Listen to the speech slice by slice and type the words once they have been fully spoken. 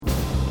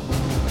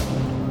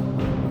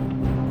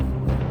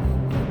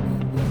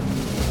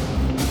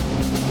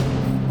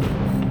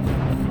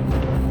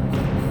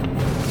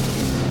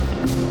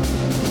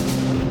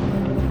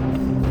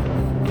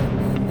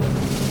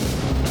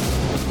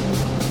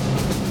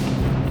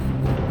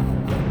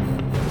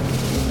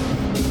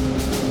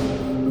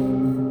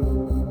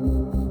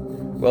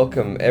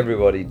Welcome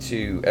everybody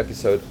to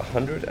episode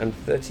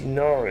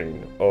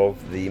 139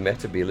 of the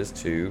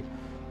Metabolist 2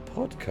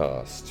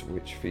 podcast,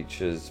 which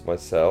features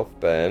myself,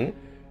 Ben.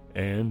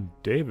 And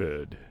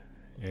David.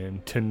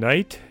 And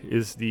tonight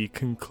is the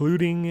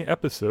concluding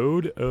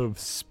episode of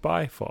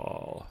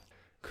Spyfall,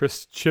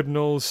 Chris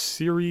Chibnall's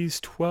Series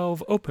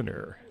 12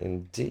 opener.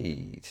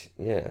 Indeed,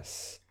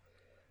 yes.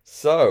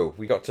 So,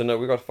 we got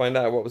to find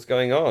out what was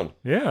going on.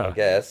 Yeah. I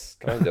guess,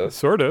 kind of.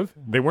 Sort of.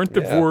 They weren't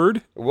the Vord.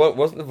 It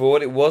wasn't the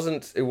Vord. It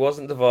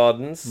wasn't the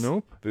Vardens.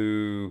 Nope.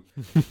 Boo.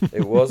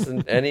 It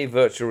wasn't any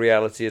virtual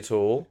reality at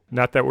all.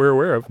 Not that we're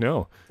aware of,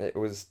 no. It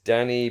was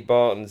Danny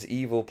Barton's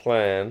evil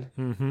plan,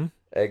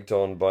 egged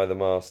on by the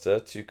Master,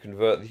 to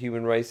convert the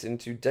human race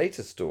into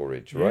data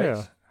storage, right?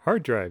 Yeah,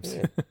 hard drives.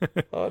 Yeah.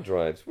 Hard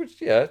drives,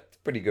 which, it's a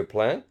pretty good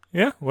plan.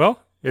 Yeah, well,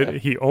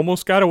 he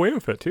almost got away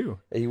with it, too.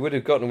 He would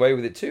have gotten away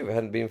with it, too, if it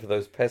hadn't been for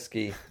those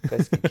pesky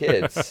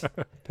kids.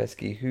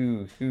 Pesky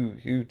Who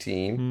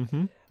team.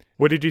 Mm-hmm.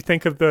 What did you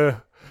think of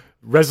the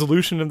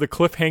resolution of the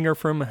cliffhanger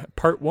from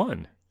part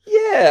 1?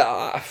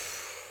 Yeah,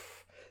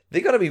 they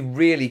got to be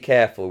really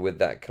careful with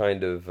that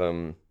kind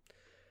of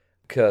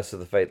Curse of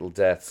the Fatal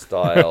Death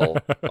style,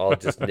 I'll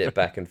just nip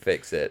back and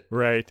fix it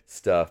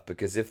stuff,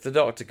 because if the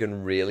Doctor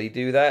can really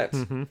do that,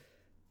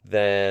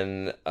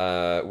 then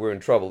we're in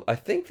trouble. I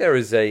think there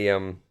is a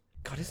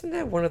isn't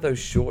there one of those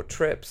short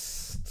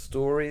trips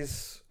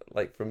stories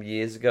like from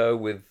years ago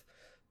with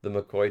the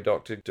McCoy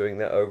Doctor doing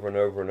that over and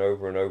over and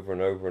over and over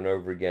and over and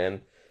over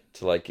again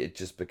to like it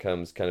just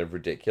becomes kind of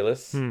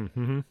ridiculous.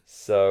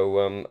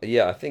 So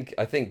I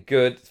think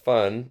good,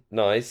 fun,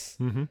 nice,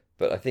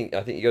 but I think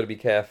you got to be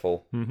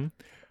careful.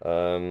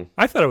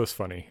 I thought it was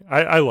funny.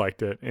 I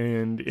liked it,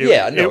 and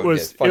it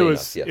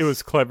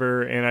was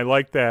clever, and I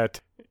liked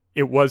that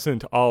it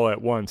wasn't all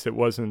at once. It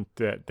wasn't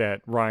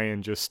that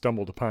Ryan just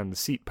stumbled upon the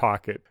seat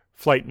pocket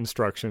flight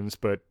instructions,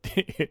 but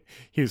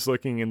he's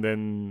looking and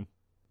then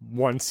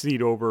one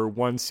seat over,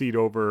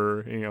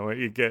 you know,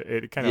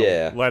 it kind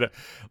of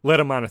led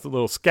him on a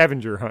little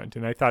scavenger hunt,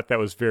 and I thought that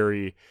was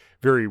very,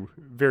 very,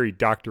 very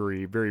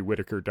doctory, very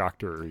Whittaker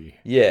doctory.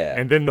 Yeah.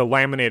 And then the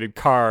laminated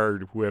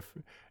card with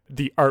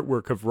the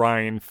artwork of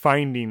Ryan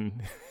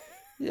finding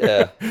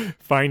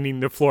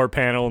the floor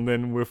panel, and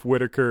then with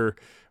Whittaker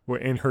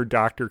in her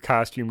doctor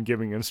costume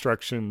giving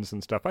instructions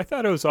and stuff. I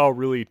thought it was all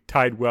really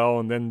tied well,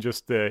 and then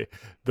just the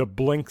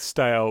Blink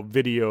style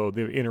video,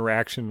 the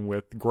interaction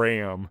with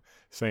Graham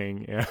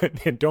saying,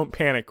 and don't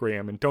panic,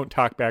 Graham, and don't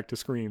talk back to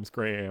screams,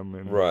 Graham.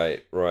 And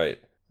right.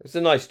 It's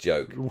a nice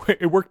joke.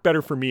 It worked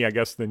better for me, I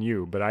guess, than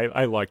you, but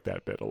I liked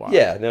that bit a lot.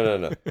 Yeah,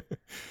 no.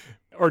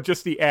 Or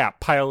just the app,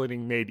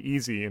 piloting made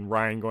easy, and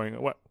Ryan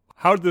going, "What?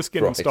 How did this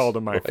get installed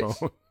on my phone?"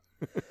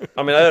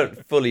 I mean, I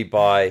don't fully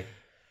buy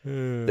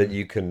that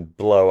you can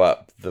blow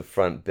up the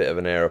front bit of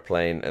an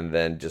aeroplane and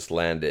then just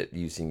land it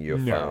using your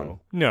phone.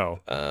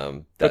 No.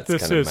 That's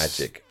this kind of is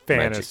magic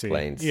fantasy.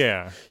 planes.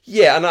 Yeah,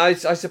 and I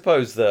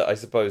suppose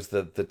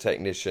the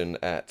technician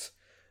at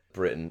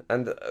Britain,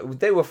 and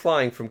they were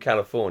flying from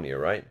California,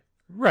 right?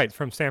 Right,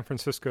 from San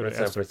Francisco to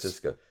San Essex.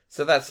 Francisco.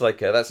 So that's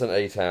that's an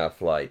 8-hour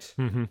flight.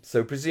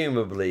 So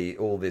presumably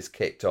all this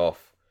kicked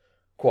off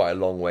quite a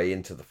long way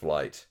into the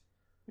flight,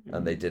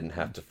 and they didn't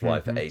have to fly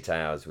for 8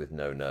 hours with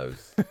no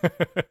nose.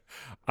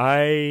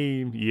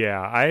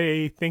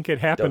 I think it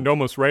happened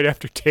almost right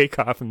after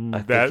takeoff, and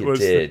that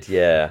was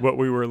what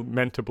we were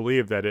meant to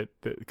believe,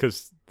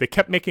 because they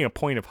kept making a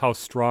point of how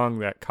strong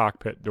that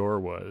cockpit door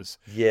was.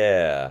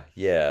 Yeah,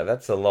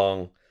 that's a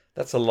long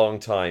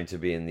time to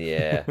be in the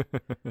air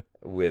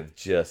with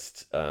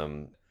just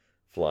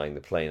flying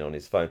the plane on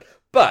his phone.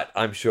 But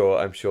I'm sure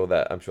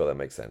that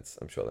makes sense.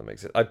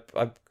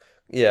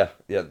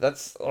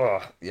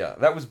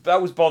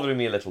 That was bothering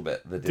me a little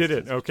bit. The did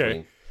it?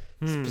 Okay.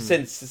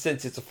 Since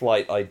it's a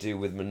flight I do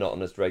with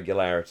monotonous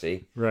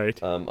regularity,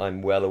 right?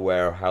 I'm well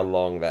aware of how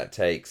long that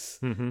takes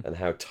and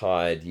how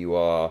tired you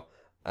are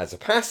as a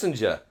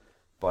passenger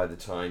by the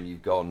time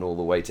you've gotten all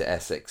the way to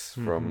Essex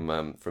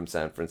from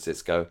San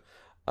Francisco.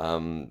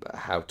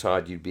 How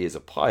tired you'd be as a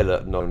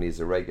pilot, not only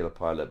as a regular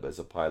pilot, but as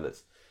a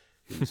pilot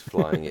who's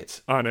flying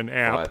it on an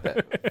app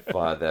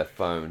via their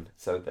phone.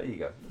 So there you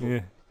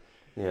go.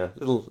 Yeah,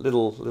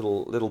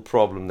 little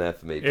problem there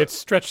for me. But... It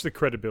stretched the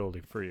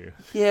credibility for you.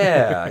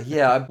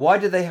 Yeah. Why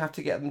did they have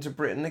to get them to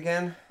Britain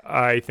again?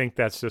 I think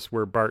that's just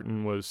where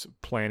Barton was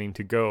planning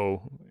to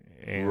go.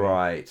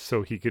 And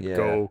so he could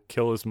go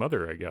kill his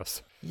mother, I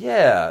guess.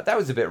 Yeah, that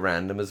was a bit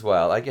random as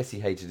well. I guess he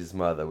hated his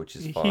mother, which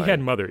is fine. He had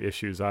mother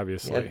issues,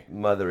 obviously. He had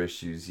mother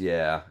issues,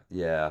 yeah.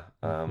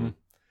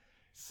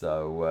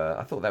 So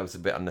I thought that was a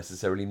bit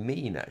unnecessarily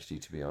mean, actually,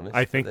 to be honest.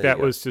 I think that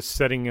was just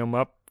setting him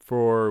up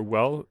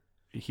for,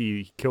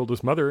 he killed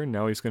his mother, and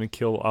now he's going to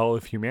kill all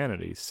of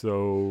humanity.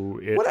 So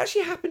what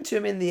actually happened to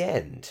him in the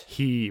end?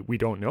 We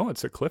don't know.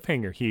 It's a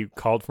cliffhanger. He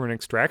called for an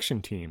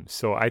extraction team,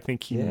 so I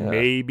think he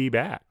may be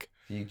back.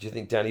 Do you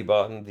think Danny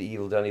Barton, the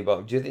evil Danny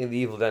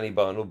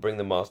Barton, will bring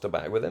the Master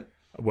back with him?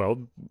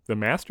 Well, the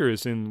Master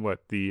is in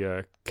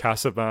the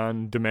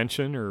Casavan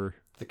dimension, or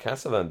The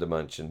Castellan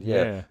dimension,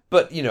 yeah.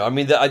 But, I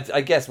mean,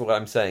 I guess what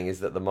I'm saying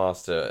is that the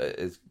Master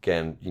is,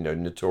 again,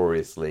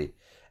 notoriously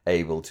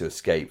able to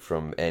escape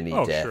from any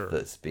death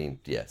that's been,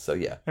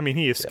 I mean,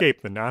 he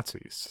escaped the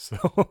Nazis,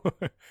 so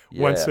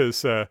once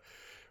his,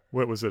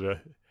 what was it,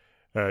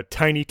 a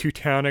tiny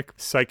Teutonic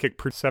psychic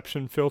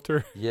perception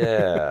filter?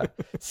 Yeah.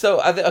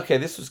 So, okay,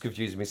 this was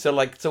confusing me. So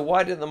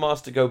why didn't the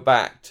Master go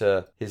back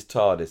to his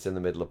TARDIS in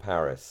the middle of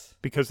Paris?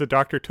 Because the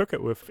Doctor took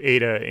it with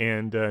Ada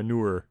and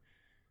Noor.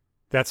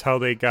 That's how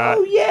they got...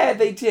 Oh, yeah,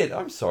 they did.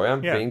 I'm sorry,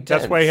 I'm being tense.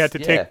 That's why he had to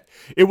take...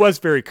 It was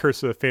very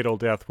Curse of the Fatal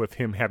Death with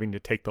him having to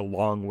take the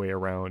long way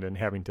around and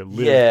having to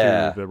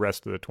live through the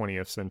rest of the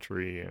 20th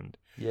century. And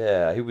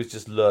yeah, he was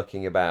just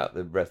lurking about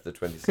the rest of the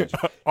 20th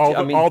century.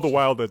 all the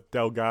while the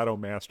Delgado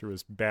Master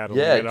was battling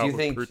it out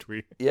with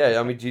Pertwee. Yeah,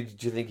 I mean, do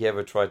you think he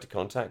ever tried to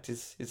contact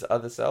his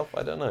other self?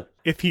 I don't know.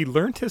 If he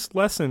learned his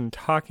lesson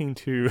talking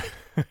to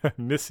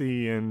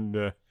Missy and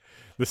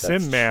the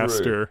Sim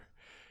Master...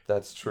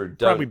 That's true.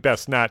 Probably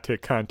best not to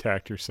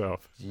contact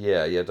yourself.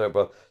 Yeah, don't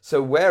bother.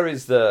 So where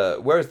is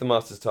the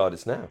Master's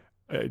TARDIS now?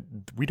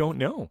 We don't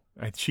know.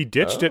 She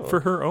ditched it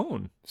for her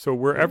own. So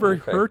wherever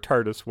her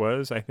TARDIS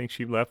was, I think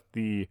she left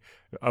the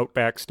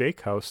Outback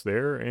Steakhouse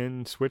there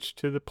and switched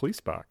to the police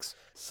box.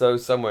 So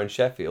somewhere in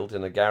Sheffield,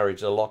 in a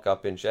garage, a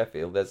lock-up in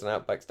Sheffield, there's an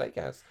Outback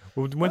Steakhouse.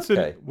 Well, was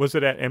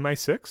it at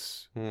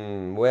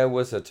MI6? Where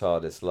was her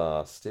TARDIS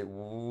last?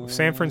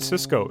 San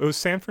Francisco. It was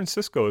San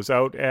Francisco. It was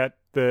out at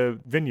the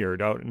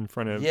vineyard, out in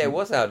front of... Yeah, it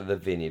was out at the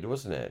vineyard,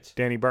 wasn't it?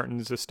 Danny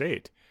Barton's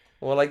estate.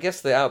 Well, I guess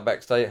the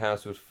Outback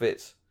Steakhouse would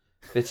fit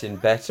in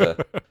better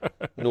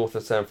north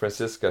of San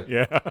Francisco.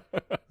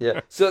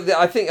 Yeah. So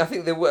I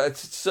think there were,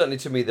 certainly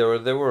to me, there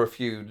were a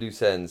few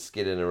loose ends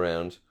skidding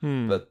around,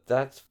 but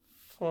that's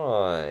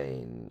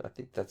fine. I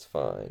think that's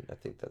fine.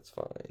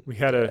 We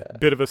had a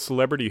bit of a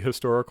celebrity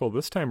historical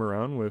this time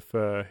around with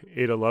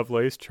Ada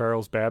Lovelace,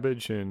 Charles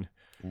Babbage, and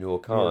Noor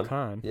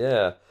Khan.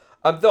 Yeah.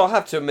 Though I'll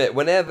have to admit,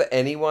 whenever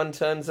anyone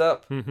turns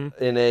up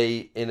in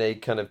a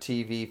kind of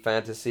TV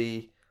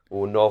fantasy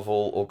or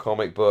novel or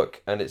comic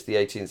book, and it's the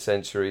 19th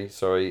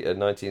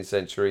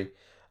century,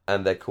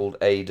 and they're called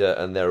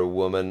Ada, and they're a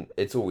woman,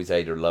 it's always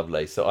Ada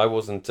Lovelace. So I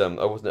wasn't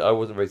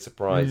very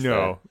surprised.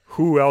 No,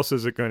 who else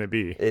is it going to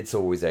be? It's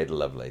always Ada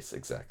Lovelace,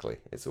 exactly.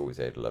 It's always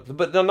Ada Lovelace.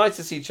 But nice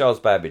to see Charles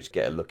Babbage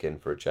get a look in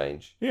for a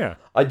change. Yeah,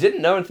 I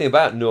didn't know anything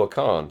about Noor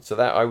Khan, so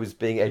that I was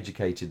being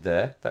educated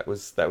there. That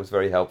was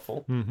very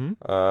helpful.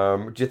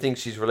 Do you think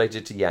she's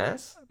related to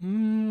Yaz?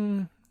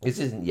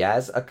 Isn't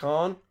Yaz a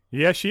Khan?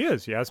 Yeah, she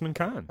is. Yasmin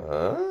Khan.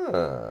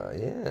 Ah,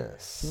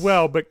 yes.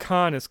 Well, but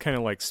Khan is kind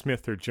of like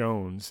Smith or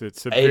Jones.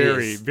 It's a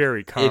very,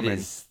 very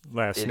common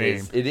last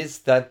name. It is.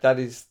 That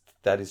is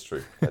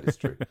true. That is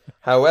true.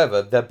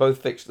 However, they're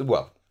both fictional.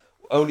 Well,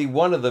 only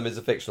one of them is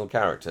a fictional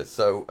character,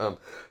 so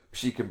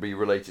she can be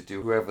related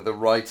to whoever the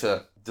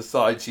writer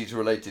decides she's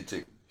related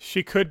to.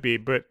 She could be,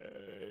 but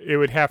it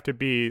would have to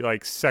be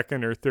like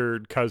second or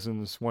third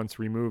cousins once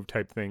removed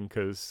type thing,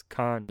 because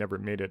Khan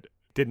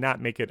did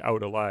not make it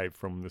out alive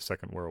from the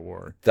Second World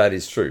War. That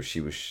is true. She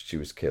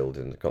was killed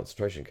in the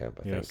concentration camp,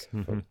 I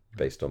think,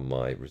 based on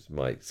my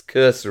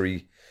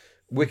cursory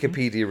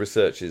Wikipedia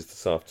researches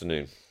this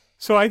afternoon.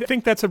 So I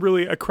think that's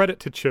a credit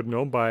to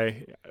Chibnall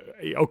by,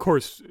 of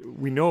course,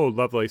 we know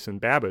Lovelace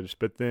and Babbage,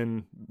 but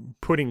then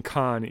putting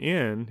Khan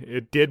in,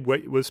 it did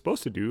what it was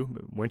supposed to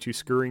do. Went you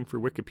scurrying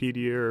for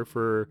Wikipedia or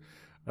for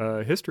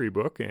a history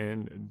book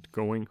and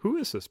going, who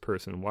is this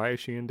person? Why is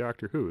she in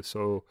Doctor Who?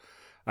 So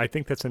I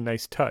think that's a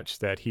nice touch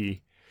that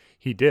he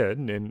did,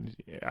 and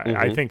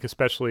I think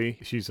especially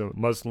she's a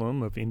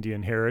Muslim of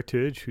Indian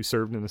heritage who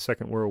served in the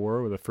Second World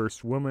War with the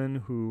first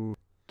woman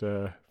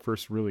the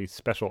first really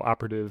special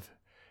operative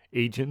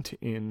agent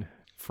in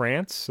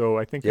France. So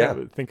I think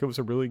it was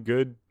a really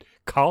good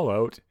call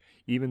out,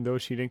 even though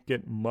she didn't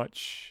get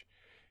much.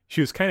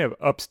 She was kind of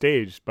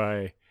upstaged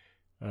by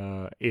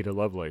Ada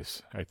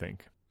Lovelace, I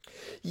think.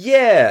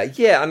 Yeah,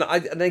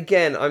 and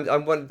again,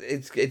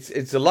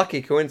 it's a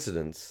lucky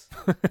coincidence.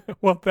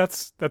 Well,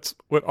 that's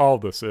what all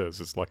this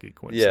is lucky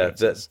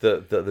coincidence. Yeah,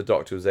 that the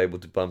Doctor was able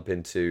to bump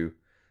into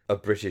a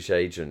British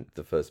agent,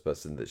 the first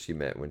person that she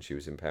met when she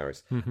was in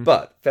Paris.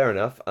 But fair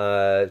enough.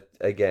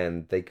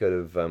 Again, they could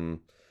have,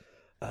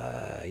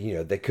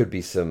 there could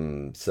be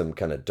some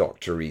kind of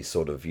doctory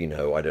sort of,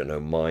 I don't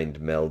know, mind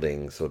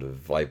melding sort of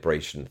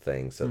vibration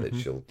thing, so that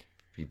she'll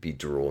be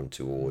drawn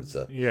towards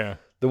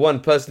the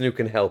one person who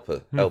can help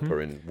her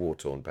in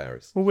war-torn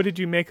Paris. Well, what did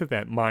you make of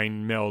that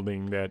mind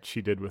melding that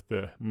she did with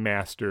the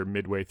Master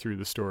midway through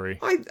the story?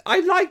 I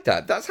like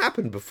that. That's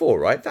happened before,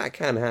 right? That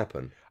can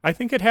happen. I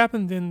think it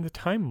happened in the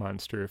Time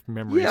Monster, if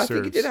memory serves. Yeah,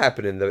 I think it did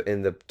happen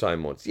in the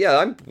Time Monster.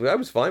 Yeah, I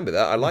was fine with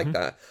that. I like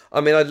that. I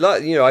mean,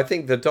 I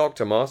think the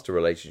Doctor-Master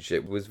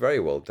relationship was very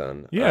well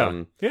done.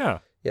 Yeah,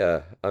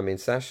 Yeah, I mean,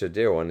 Sacha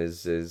Dhawan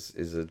is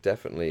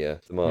definitely the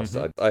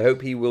Master. I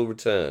hope he will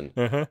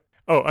return.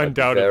 Oh,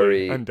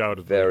 undoubtedly.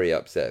 Very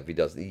upset if he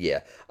doesn't.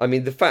 Yeah, I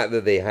mean, the fact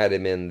that they had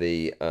him in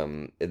the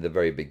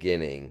very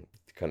beginning,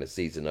 kind of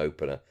season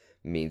opener,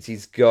 means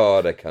he's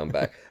gotta come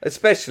back,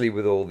 especially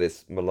with all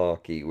this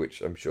malarkey,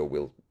 which I'm sure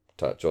we'll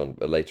touch on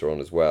later on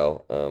as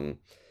well.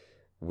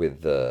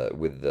 With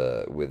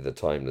the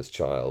timeless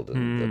child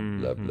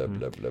and the blah blah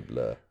blah blah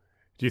blah.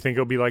 Do you think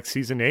it'll be like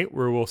season 8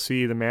 where we'll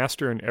see the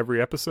Master in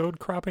every episode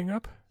cropping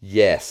up?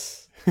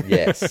 Yes.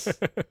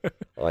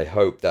 I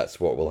hope that's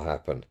what will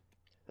happen.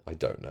 I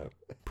don't know.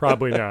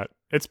 Probably not.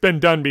 It's been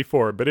done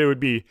before, but it would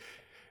be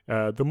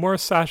the more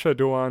Sacha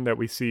Dhawan that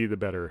we see, the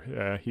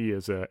better. He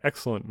is an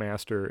excellent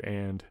Master,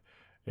 and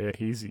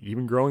he's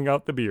even growing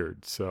out the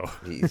beard. So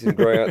he's even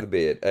growing out the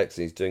beard.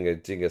 Excellent.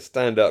 He's doing a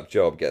stand-up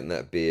job getting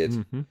that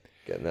beard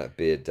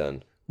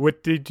done.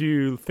 What did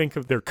you think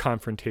of their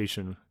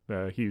confrontation?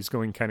 He's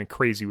going kind of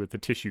crazy with the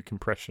tissue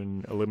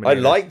compression eliminator. I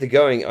like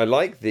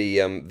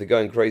the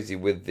going crazy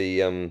with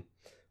the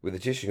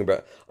tissue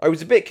compression. I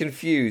was a bit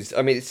confused.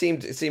 I mean, it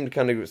seemed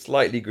kind of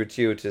slightly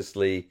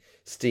gratuitously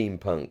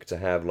steampunk to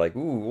have like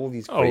all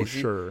these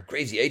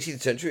crazy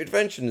 18th century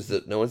inventions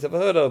that no one's ever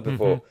heard of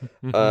before.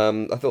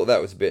 I thought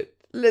that was a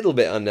little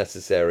bit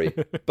unnecessary,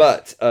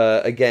 but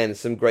again,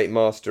 some great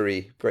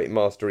mastery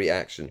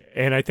action.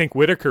 And I think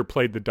Whittaker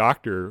played the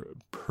Doctor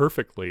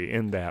perfectly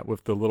in that,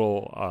 with the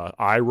little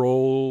eye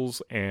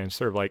rolls and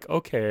sort of like,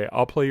 okay,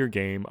 I'll play your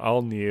game,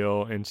 I'll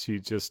kneel, and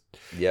she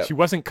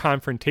wasn't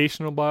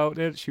confrontational about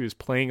it. She was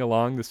playing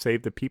along to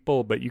save the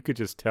people, but you could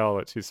just tell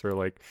that she's sort of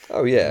like,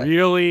 oh yeah,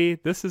 really,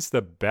 this is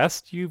the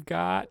best you've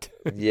got?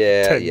 To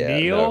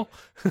kneel?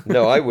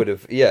 No, I would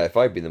have. Yeah, if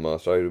I'd been the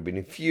Master, I would have been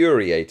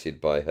infuriated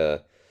by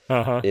her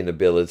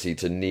inability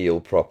to kneel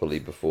properly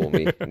before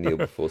me, kneel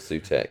before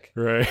Sutek.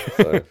 Right.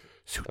 So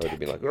Sutek. I would have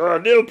been like,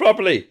 kneel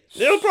properly!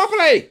 Kneel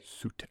properly!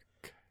 Sutek.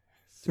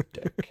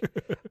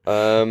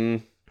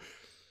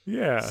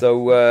 Yeah.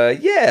 So,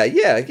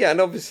 yeah, and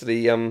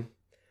obviously... And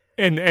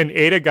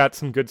Ada got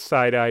some good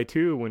side-eye,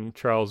 too, when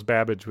Charles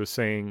Babbage was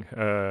saying...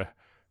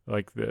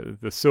 like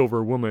the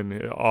silver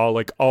woman,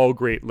 all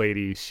great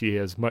ladies, she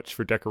has much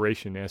for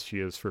decoration as she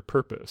is for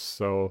purpose.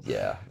 So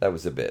yeah, that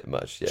was a bit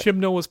much. Yeah.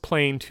 Chibnall was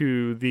playing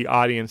to the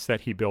audience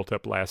that he built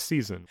up last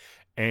season,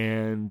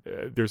 and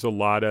there's a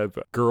lot of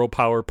girl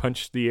power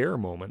punch the air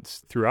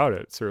moments throughout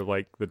it. Sort of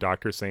like the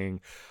Doctor saying,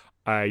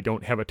 "I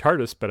don't have a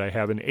TARDIS, but I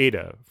have an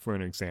Ada," for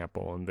an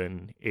example, and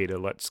then Ada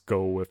lets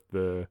go with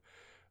the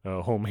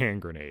home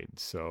hand grenade.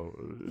 So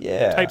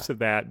types of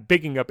that,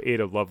 bigging up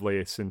Ada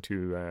Lovelace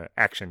into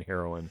action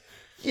heroine.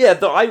 Yeah,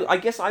 though I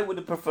guess I would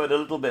have preferred a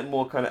little bit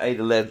more kind of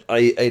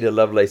Ada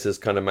Lovelace's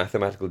kind of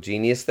mathematical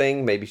genius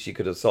thing. Maybe she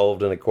could have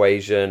solved an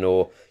equation,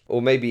 or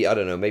maybe, I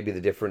don't know, maybe the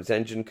difference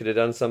engine could have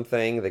done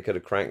something. They could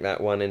have cranked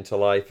that one into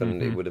life,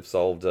 and it would have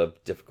solved a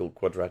difficult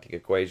quadratic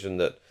equation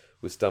that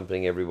was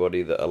stumping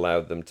everybody, that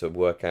allowed them to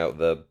work out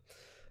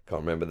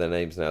can't remember their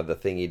names now, the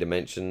thingy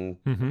dimension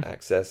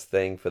access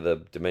thing for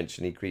the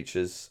dimension-y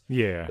creatures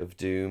of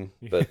doom.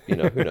 But, who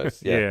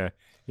knows? Yeah.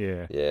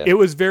 It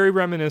was very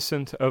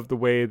reminiscent of the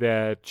way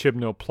that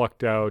Chibnall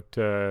plucked out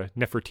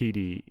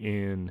Nefertiti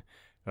in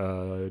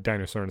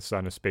Dinosaurs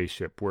on a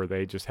Spaceship, where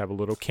they just have a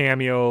little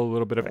cameo, a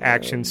little bit of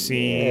action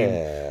scene.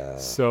 Yeah.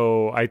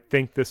 So I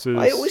think this is...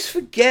 I always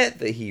forget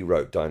that he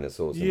wrote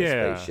Dinosaurs on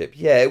a Spaceship.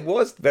 Yeah, it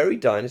was very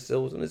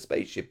Dinosaurs on a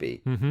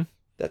Spaceship-y.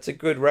 That's a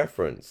good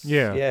reference.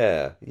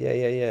 Yeah.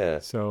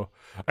 So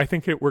I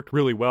think it worked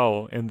really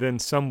well. And then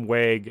some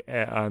wag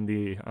on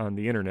the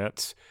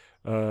internets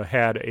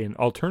had an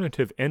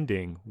alternative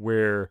ending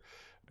where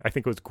I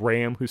think it was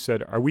Graham who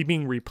said, "Are we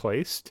being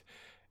replaced?"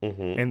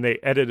 And they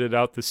edited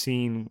out the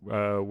scene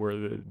where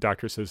the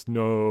Doctor says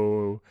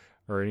no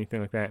or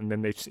anything like that. And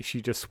then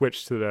she just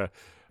switched to the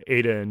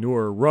Ada and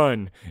Noor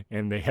run,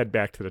 and they head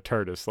back to the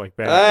TARDIS like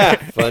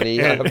that. Funny.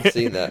 I haven't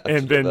seen that.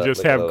 And then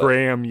just have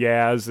Graham,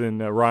 Yaz,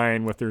 and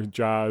Ryan with their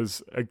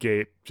jaws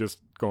agape, just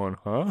going,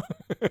 huh?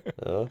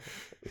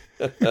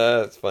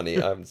 That's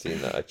funny. I haven't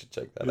seen that. I should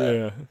check that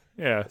out.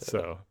 Yeah.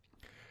 So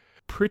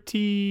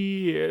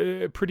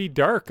pretty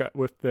dark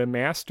with the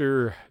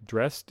Master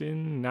dressed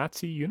in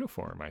Nazi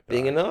uniform, I thought.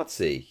 Being a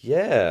Nazi,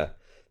 yeah.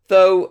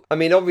 Though, I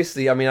mean,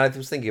 obviously, I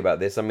was thinking about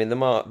this. I mean, the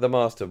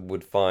Master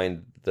would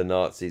find the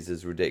Nazis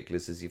as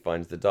ridiculous as he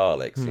finds the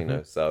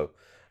Daleks, so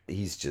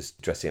he's just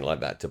dressing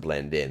like that to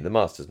blend in. The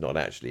Master's not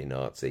actually a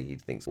Nazi. He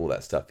thinks all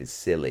that stuff is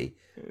silly.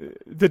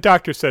 The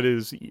Doctor said it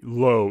is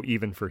low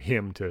even for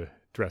him to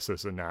dress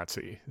as a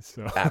Nazi.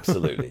 So.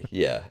 Absolutely.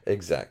 Yeah,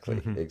 exactly.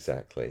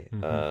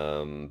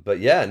 But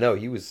yeah, no,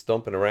 he was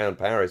stomping around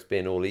Paris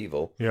being all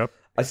evil. Yep.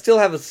 I still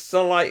have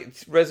some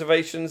slight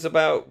reservations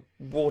about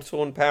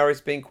war-torn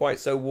Paris being quite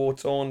so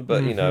war-torn,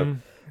 but,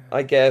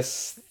 I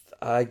guess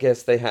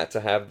they had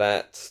to have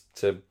that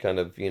to kind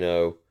of,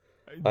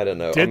 I don't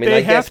know. Did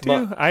they have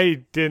to?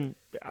 I didn't.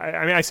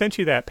 I sent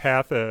you that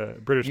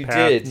British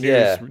Path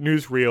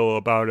newsreel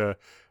about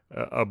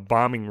a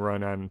bombing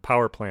run on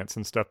power plants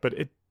and stuff, but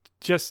it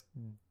just...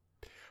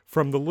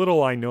 From the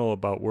little I know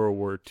about World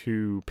War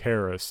II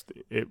Paris,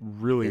 it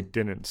really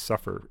didn't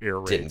suffer air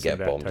raids. Didn't get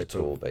bombed at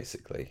all,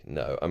 basically.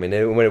 No, I mean,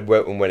 when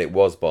it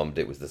was bombed,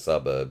 it was the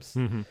suburbs.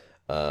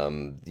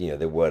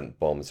 There weren't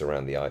bombs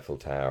around the Eiffel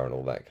Tower and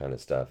all that kind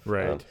of stuff.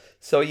 Right.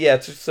 So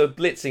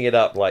blitzing it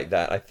up like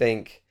that, I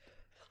think.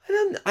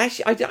 I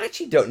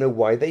actually don't know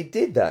why they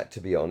did that, to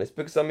be honest.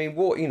 Because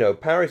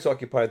Paris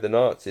occupied the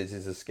Nazis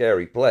is a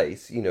scary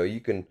place.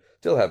 You can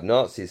still have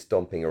Nazis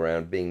stomping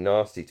around, being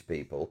nasty to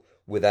people,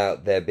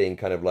 without there being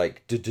kind of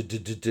like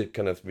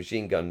kind of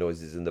machine gun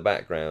noises in the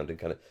background and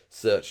kind of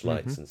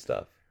searchlights and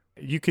stuff.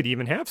 You could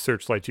even have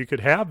searchlights. You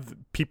could have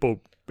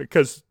people,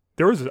 because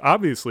there was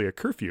obviously a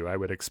curfew, I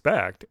would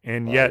expect,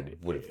 and yet I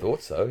would have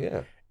thought so.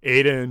 Yeah.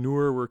 Ada and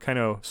Noor were kind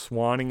of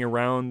swanning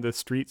around the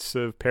streets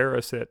of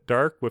Paris at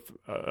dark with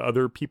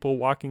other people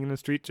walking in the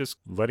street, just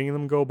letting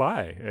them go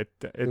by.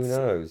 Who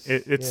knows?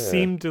 It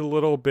seemed a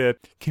little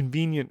bit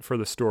convenient for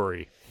the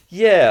story.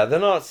 Yeah, the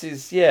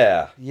Nazis.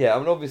 Yeah. I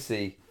mean,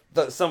 obviously,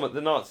 some of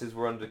the Nazis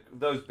were under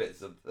those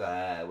bits of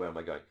where am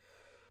I going?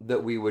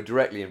 That we were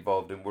directly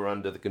involved in were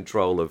under the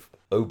control of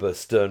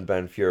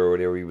Obersternbannführer, or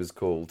whatever he was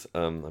called.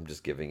 I'm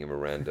just giving him a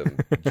random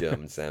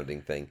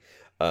German-sounding thing.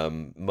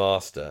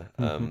 Master.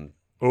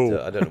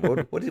 I don't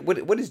know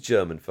what is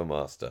German for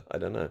master. I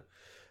don't know.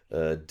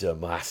 Der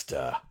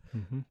Master.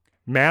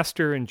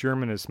 Master in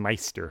German is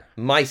Meister.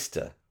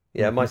 Meister.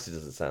 Yeah, Meister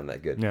doesn't sound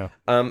that good. No.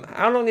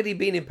 How long had he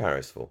been in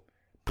Paris for?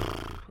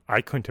 I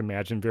couldn't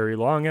imagine very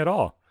long at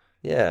all.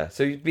 Yeah,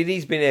 so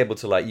he's been able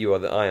to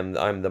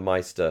I'm the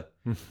Meister.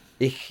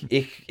 Ich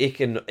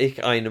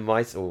eine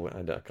Meister. Oh,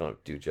 I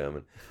can't do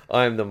German.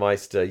 I am the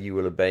Meister. You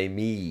will obey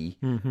me.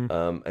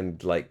 And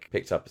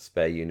picked up a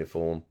spare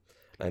uniform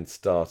and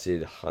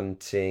started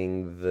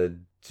hunting the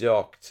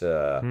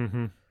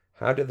Doctor.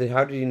 How did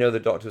you know the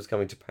Doctor was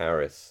coming to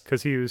Paris?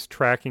 Because he was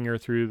tracking her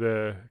through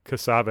the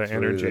cassava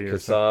energy. The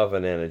cassava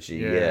energy,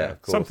 yeah,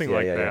 of course. Something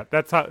like that.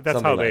 Yeah.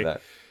 That's how they.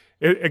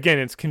 Again,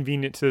 it's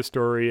convenient to the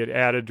story. It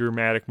added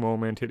dramatic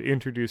moment. It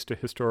introduced a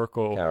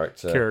historical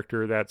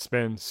character that's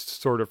been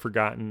sort of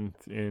forgotten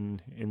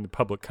in the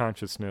public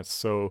consciousness.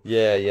 So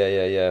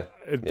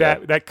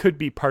that could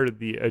be part of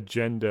the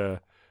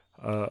agenda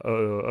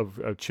of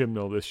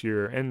Chibnall this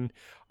year. And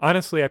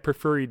honestly, I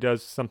prefer he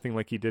does something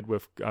like he did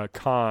with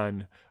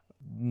Khan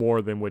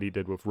more than what he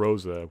did with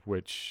Rosa,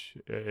 which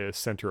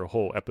center a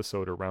whole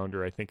episode around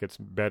her. I think it's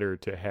better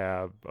to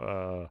have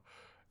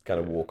kind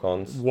of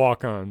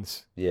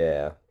walk-ons.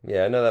 Yeah,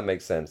 no, that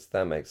makes sense.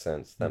 Makes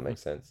sense.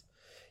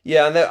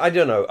 Yeah, and I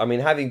don't know. I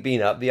mean, having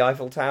been up the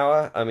Eiffel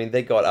Tower, I mean,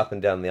 they got up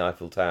and down the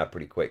Eiffel Tower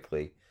pretty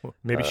quickly. Well,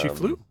 maybe she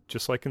flew,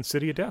 just like in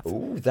City of Death.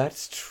 Oh,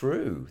 that's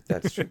true.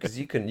 Because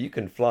you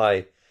can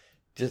fly,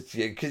 just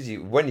because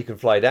when you can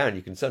fly down,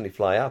 you can certainly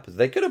fly up.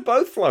 They could have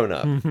both flown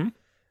up.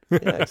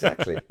 Yeah,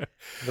 exactly.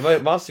 The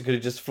Master could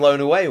have just flown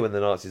away when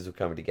the Nazis were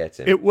coming to get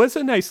him. It was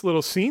a nice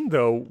little scene,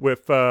 though,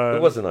 with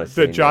it was a nice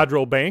the scene,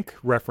 Jodrell Bank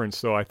reference,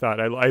 though, I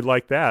thought. I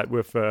like that,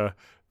 with the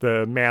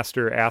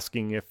Master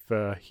asking if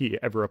he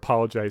ever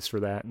apologized for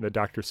that, and the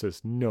Doctor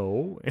says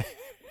no.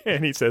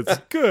 And he says,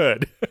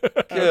 good.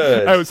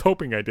 Good. I was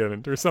hoping I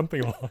didn't, or something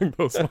along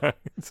those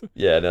lines.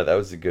 Yeah, no, that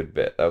was a good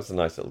bit. That was a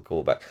nice little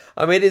callback.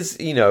 I mean, it is,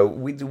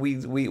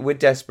 we're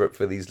desperate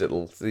for these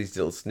little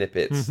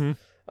snippets.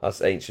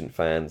 Us ancient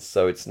fans,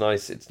 so it's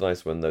nice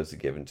when those are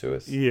given to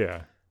us.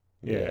 Yeah.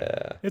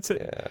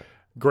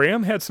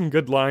 Graham had some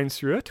good lines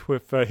through it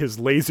with his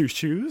laser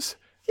shoes.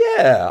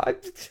 Yeah,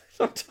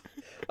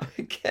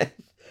 again,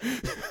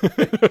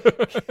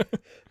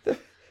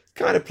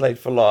 kind of played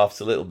for laughs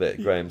a little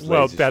bit. Graham's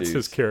laser shoes. Well, that's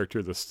his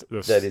character.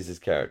 That is his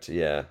character.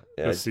 Yeah.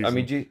 I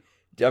mean, do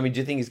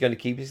you think he's going to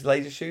keep his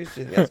laser shoes?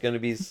 Do you think that's going to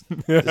be his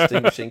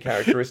distinguishing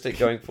characteristic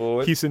going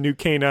forward? He's a new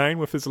K9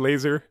 with his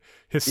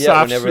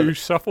soft shoe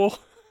shuffle.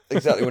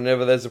 Exactly.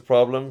 Whenever there's a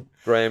problem,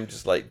 Graham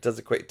just does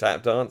a quick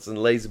tap dance and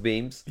laser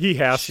beams. He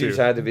has to shoot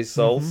out of his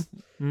soles.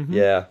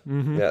 Yeah,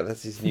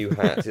 that's his new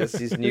hat. That's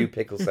his new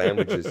pickle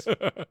sandwiches.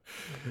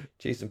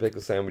 Cheese and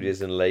pickle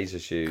sandwiches and laser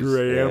shoes.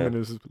 Graham and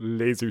his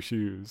laser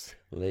shoes.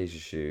 Laser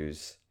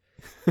shoes.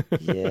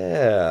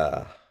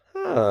 Yeah.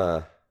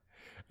 Huh.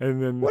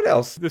 And then what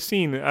else? The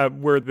scene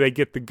where they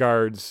get the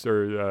guards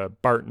or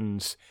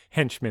Barton's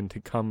henchmen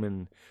to come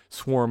and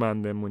swarm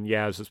on them when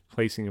Yaz is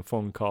placing a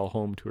phone call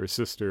home to her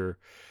sister.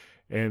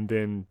 And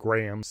then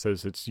Graham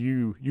says, it's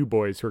you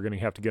boys who are going to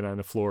have to get on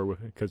the floor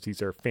because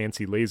these are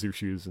fancy laser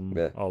shoes and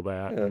all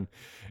that. Yeah.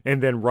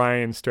 And then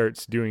Ryan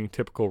starts doing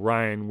typical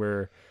Ryan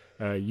where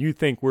you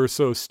think we're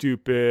so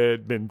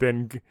stupid, and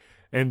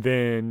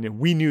then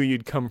we knew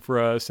you'd come for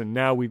us, and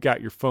now we've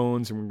got your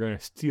phones, and we're going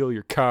to steal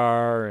your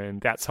car, and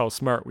that's how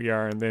smart we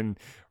are. And then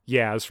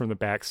Yaz from the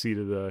back seat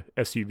of the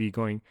SUV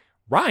going,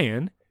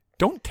 Ryan,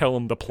 don't tell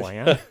him the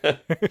plan.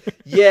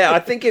 Yeah, I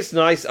think it's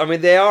nice. I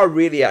mean, they are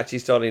really actually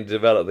starting to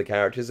develop the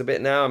characters a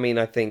bit now. I mean,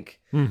 I think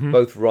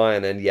both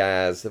Ryan and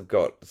Yaz have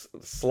got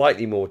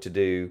slightly more to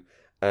do,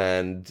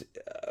 and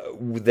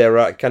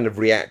they're kind of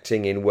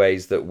reacting in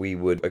ways that we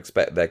would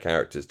expect their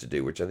characters to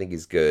do, which I think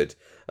is good.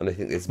 And I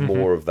think there's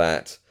more of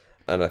that.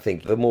 And I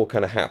think the more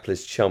kind of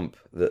hapless chump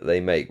that they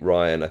make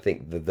Ryan, I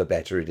think the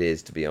better it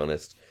is, to be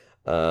honest.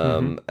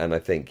 And I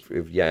think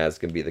if Yaz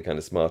can be the kind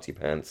of smarty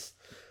pants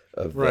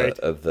of right.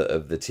 of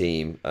the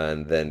team,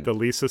 and then the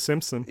Lisa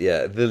Simpson.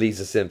 Yeah, the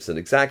Lisa Simpson,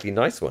 exactly,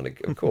 nice one,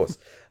 of course.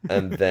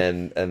 and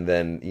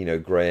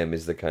then Graham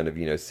is the kind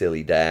of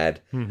silly dad.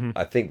 Mm-hmm.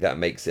 I think that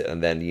makes it,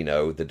 and then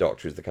the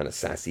Doctor is the kind of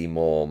sassy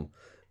mom.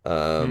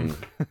 Then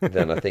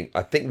I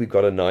think we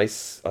got a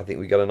nice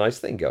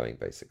thing going,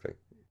 basically.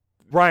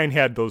 Ryan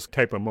had those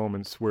type of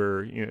moments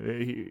where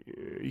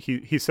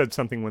he said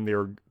something when they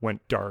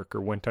went dark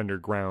or went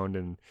underground,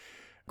 and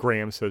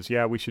Graham says,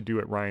 "Yeah, we should do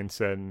what Ryan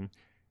said." And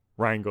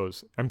Ryan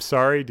goes, "I'm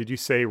sorry, did you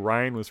say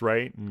Ryan was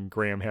right?" And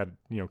Graham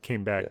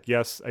came back,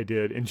 "Yes, I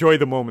did. Enjoy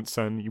the moment,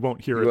 son. You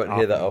won't hear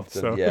that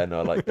often." So. Yeah,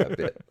 no, I like that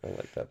bit.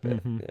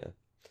 Mm-hmm. Yeah.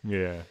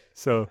 Yeah.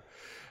 So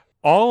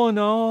all in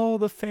all,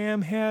 the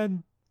fam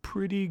had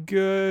pretty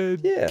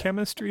good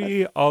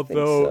chemistry,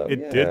 although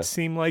it did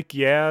seem like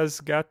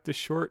Yaz got the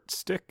short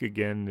stick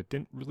again. It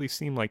didn't really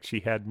seem like she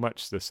had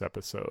much this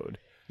episode.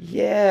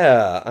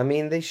 Yeah, I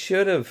mean, they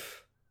should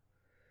have.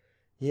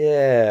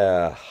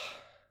 Yeah.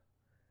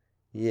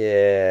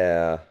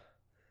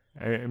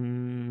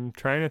 I'm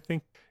trying to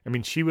think. I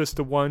mean, she was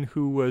the one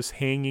who was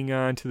hanging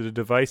on to the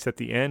device at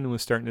the end and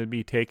was starting to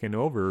be taken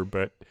over.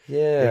 But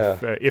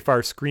if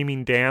our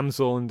screaming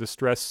damsel in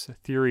distress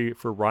theory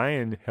for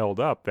Ryan held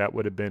up, that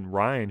would have been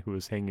Ryan who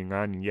was hanging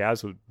on, and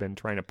Yaz would have been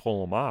trying to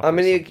pull him off. I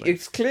mean,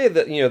 it's clear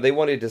that they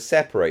wanted to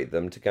separate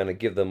them to kind of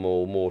give them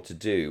all more to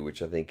do,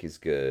 which I think is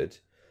good.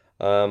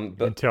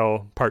 But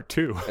until part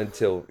 2.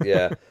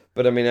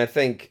 But I mean, I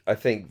think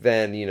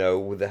then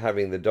with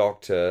having the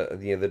Doctor,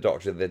 the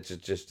Doctor that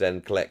just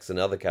then collects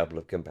another couple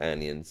of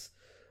companions,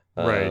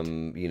 right?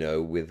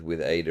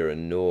 With Ada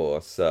and Noor,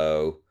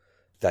 so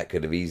that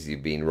could have easily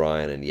been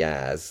Ryan and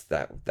Yaz.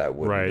 That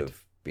wouldn't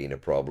have been a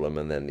problem.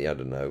 And then I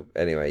don't know.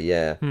 Anyway,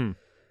 yeah.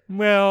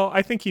 Well,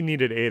 I think he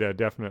needed Ada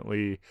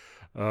definitely.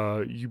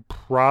 You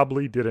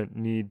probably didn't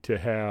need to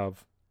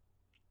have.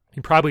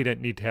 You probably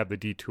didn't need to have the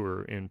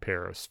detour in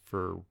Paris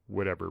for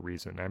whatever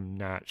reason. I'm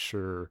not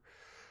sure.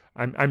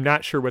 I'm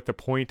not sure what the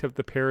point of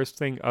the Paris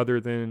thing, other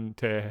than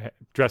to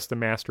dress the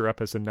Master up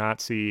as a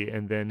Nazi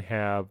and then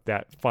have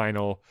that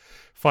final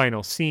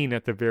scene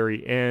at the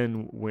very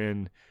end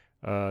when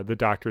the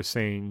Doctor's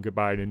saying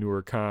goodbye to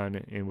Noor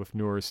Khan, and with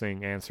Noor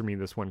saying, "Answer me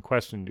this one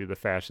question: do the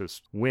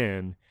fascists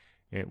win?"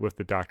 And with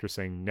the Doctor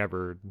saying,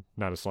 "Never,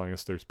 not as long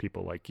as there's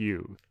people like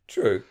you."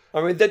 True.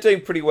 I mean, they're doing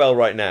pretty well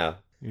right now.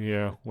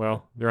 Yeah,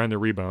 well, they're on the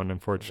rebound,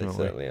 unfortunately.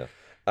 They certainly are.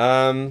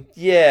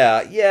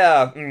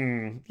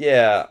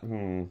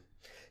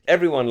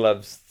 Everyone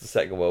loves the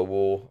Second World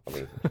War. I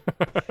mean,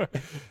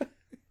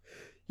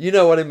 you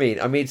know what I mean.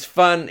 I mean, it's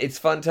fun. It's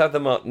fun to have the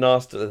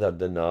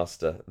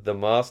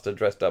Master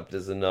dressed up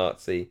as a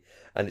Nazi,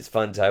 and it's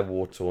fun to have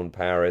war-torn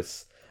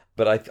Paris.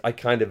 But I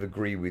kind of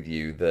agree with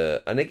you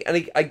and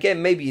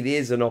again, maybe it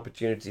is an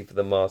opportunity for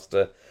the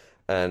Master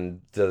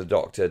and the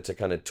Doctor to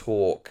kind of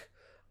talk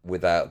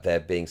without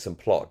there being some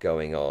plot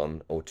going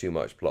on or too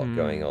much plot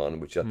going on,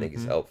 which I think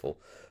is helpful.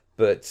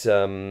 But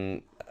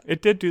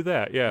it did do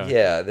that, yeah.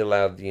 Yeah, they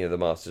allowed the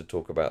Master to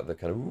talk about the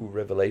kind of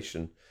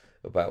revelation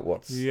about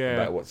what's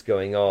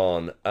going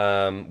on,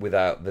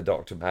 without the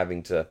Doctor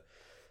having to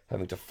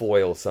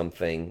foil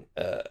something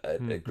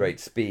at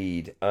great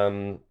speed.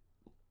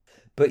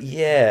 But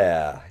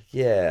yeah.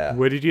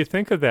 What did you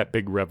think of that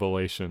big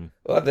revelation?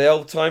 Well, the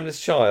old timeless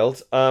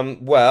child.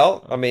 Well,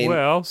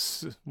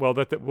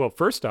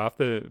 first off,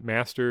 the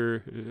Master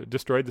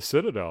destroyed the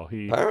Citadel.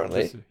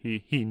 Apparently,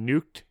 he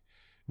nuked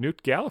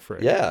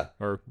Gallifrey. Yeah.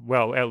 Or,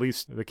 well, at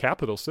least the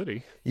capital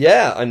city.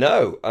 Yeah, I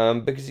know.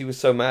 Because he was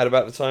so mad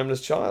about the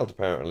timeless child,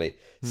 apparently.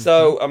 Mm-hmm.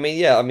 So,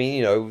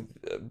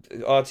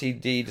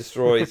 RTD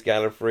destroys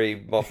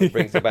Gallifrey, Moffat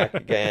brings it back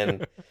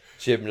again,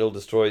 Chibnall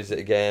destroys it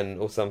again,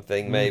 or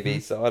something, maybe.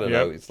 So, I don't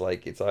know. It's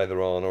like, it's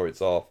either on or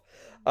it's off.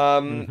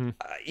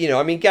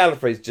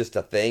 Gallifrey's just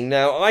a thing.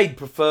 Now, I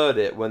preferred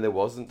it when there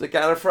wasn't the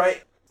Gallifrey.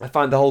 I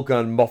find the whole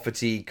kind of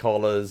Moffat-y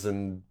collars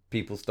and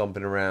people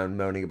stomping around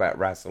moaning about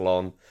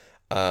Rassilon.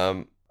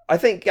 I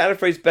think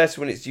Gallifrey's best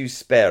when it's used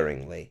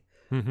sparingly,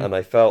 and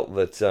I felt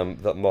that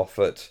that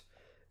Moffat,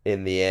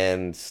 in the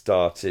end,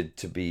 started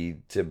to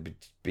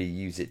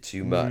use it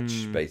too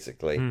much,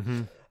 basically.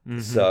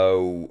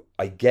 So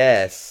I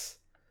guess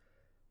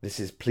this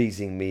is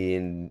pleasing me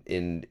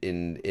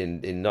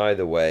in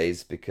neither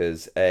ways,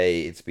 because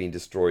A, it's been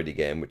destroyed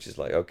again, which is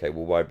like, okay,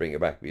 well, why bring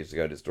it back? We used to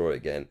go destroy it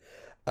again,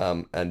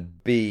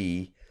 and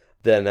B,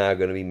 they're now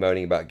going to be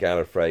moaning about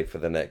Gallifrey for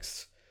the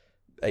next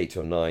 8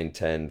 or 9,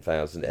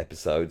 10,000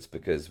 episodes,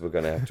 because we're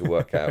going to have to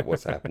work out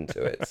what's happened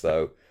to it.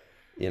 So,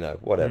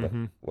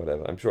 whatever.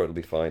 I'm sure it'll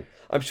be fine.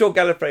 I'm sure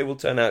Gallifrey will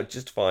turn out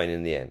just fine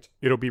in the end.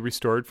 It'll be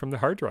restored from the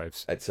hard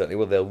drives. It certainly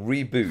will. They'll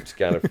reboot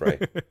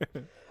Gallifrey.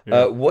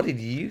 What did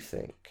you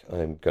think?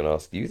 I'm going to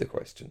ask you the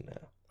question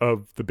now.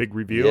 Of the big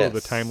reveal of the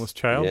Timeless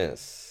Child?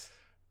 Yes.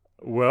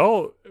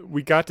 Well,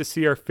 we got to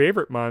see our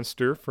favorite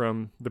monster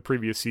from the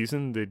previous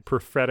season, the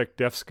prophetic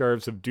Death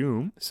Scarves of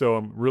Doom. So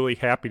I'm really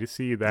happy to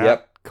see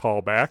that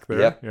call back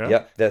there.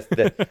 Yep.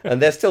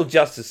 And they're still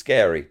just as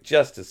scary.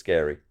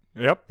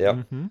 Yep.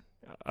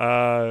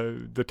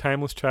 The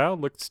Timeless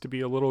Child looks to be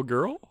a little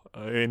girl.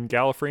 in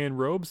Gallifreyan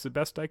robes, the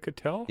best I could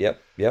tell.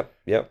 Yep.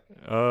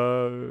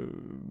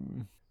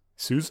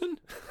 Susan?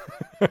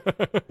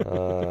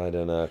 I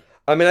don't know.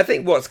 I mean, I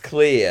think what's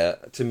clear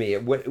to me,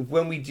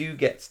 when we do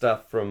get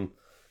stuff from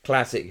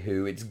Classic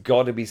Who, it's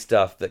got to be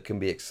stuff that can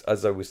be,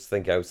 as I was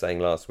saying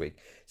last week,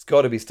 it's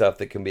got to be stuff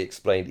that can be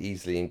explained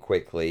easily and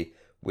quickly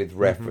with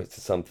reference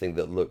to something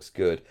that looks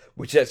good.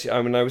 Which actually,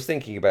 I mean, I was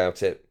thinking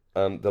about it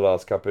the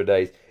last couple of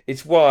days.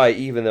 It's why,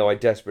 even though I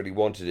desperately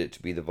wanted it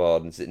to be the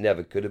Vardens, it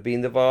never could have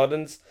been the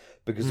Vardens,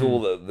 because then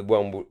the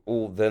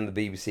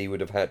BBC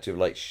would have had to have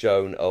like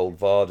shown old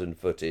Varden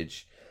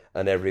footage,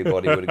 and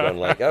everybody would have gone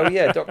like, "Oh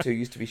yeah, Doctor Who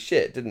used to be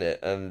shit, didn't it?"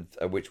 And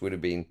which would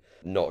have been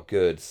not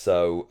good.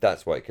 So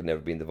that's why it could never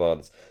have been the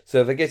Vardens. So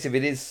if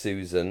it is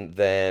Susan,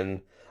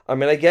 then I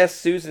mean, I guess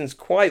Susan's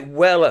quite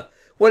well.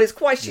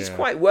 She's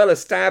quite well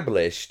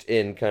established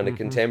in kind of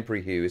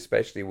contemporary Who,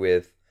 especially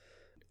with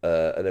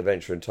An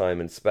Adventure in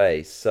Time and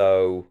Space.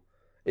 So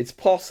it's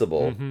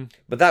possible,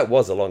 but that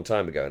was a long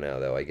time ago now,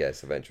 though. I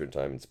guess Adventure in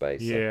Time and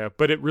Space. Yeah,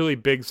 but it really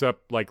bigs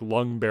up like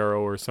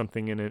Lungbarrow or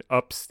something, and it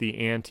ups the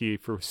ante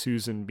for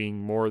Susan being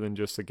more than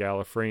just a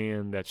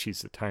Gallifreyan. That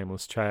she's a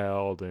timeless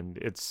child, and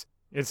it's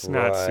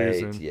not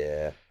Susan.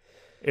 Yeah.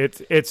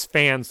 It's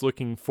fans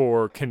looking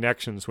for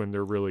connections when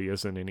there really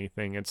isn't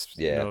anything.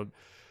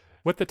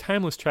 What the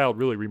Timeless Child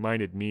really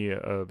reminded me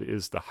of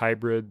is the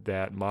hybrid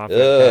that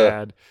Moffat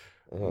had.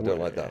 Oh, I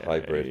don't like that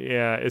hybrid.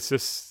 Yeah, it's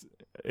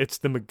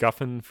the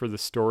MacGuffin for the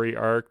story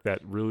arc that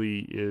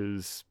really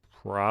is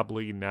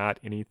probably not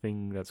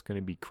anything that's going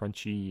to be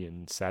crunchy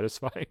and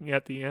satisfying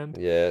at the end.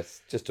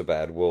 Yes, just a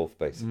bad wolf,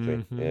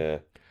 basically. Yeah.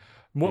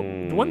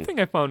 One thing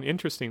I found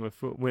interesting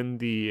when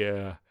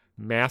the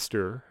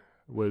Master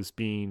was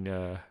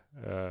being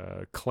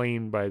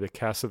claimed by the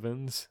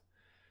Cassavans.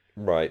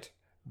 Right.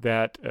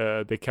 That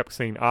they kept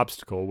saying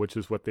obstacle, which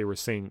is what they were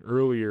saying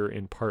earlier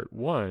in part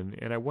 1,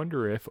 and I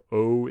wonder if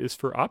O is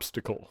for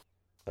obstacle.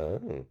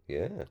 Oh,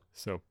 yeah.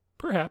 So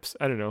perhaps,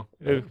 I don't know.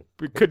 It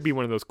could be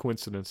one of those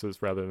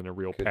coincidences rather than a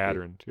real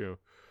pattern, too.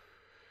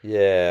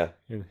 Yeah.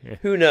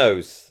 Who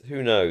knows?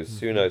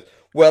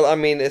 Well, I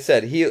mean, as I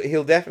said,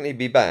 he'll definitely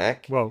be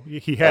back. Well,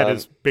 he had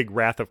his big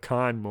Wrath of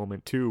Khan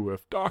moment, too,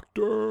 with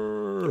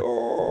Doctor.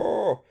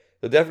 Oh,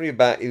 he'll definitely be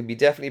back. He'll be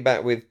definitely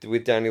back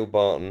with Daniel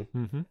Barton.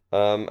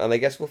 And I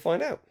guess we'll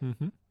find out.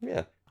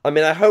 Yeah. I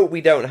mean, I hope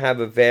we don't have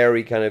a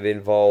very kind of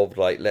involved,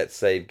 like, Let's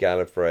Save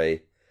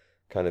Gallifrey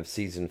kind of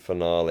season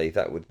finale.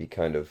 That would be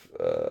kind of,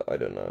 I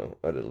don't know,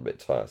 a little bit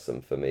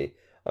tiresome for me.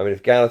 I mean,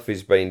 if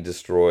Gallifrey's been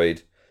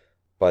destroyed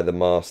by the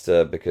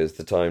Master because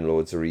the Time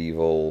Lords are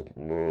evil,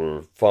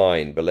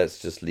 fine, but let's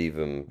just leave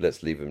him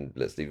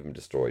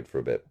destroyed for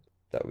a bit.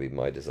 That would be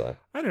my desire.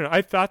 I don't know.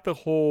 I thought the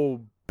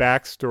whole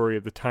backstory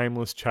of the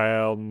Timeless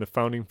Child and the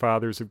Founding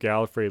Fathers of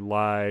Gallifrey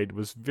lied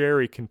was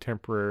very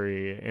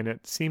contemporary, and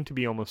it seemed to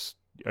be almost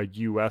a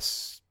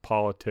U.S.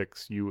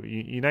 politics,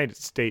 United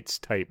States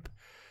type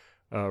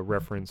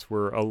reference,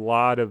 where a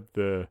lot of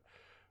the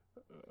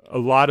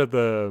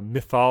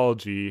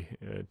mythology,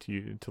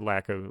 to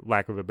lack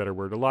of a better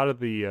word, a lot of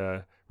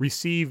the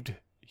received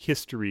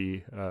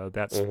history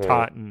that's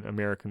taught in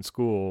American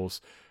schools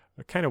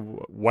kind of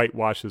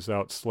whitewashes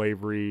out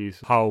slavery,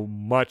 how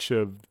much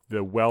of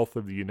the wealth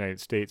of the United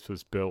States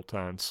was built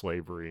on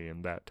slavery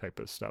and that type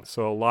of stuff.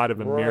 So a lot of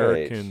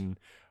American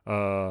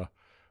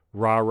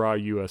rah-rah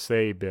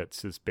USA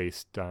bits is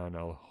based on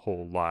a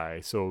whole lie.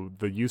 So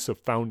the use of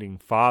Founding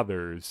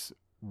Fathers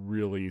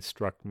really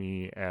struck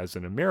me as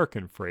an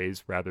American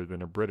phrase rather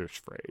than a British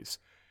phrase.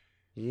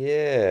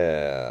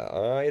 Yeah,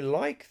 I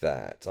like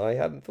that. I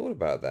hadn't thought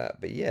about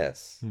that, but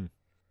yes.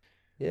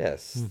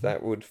 Yes,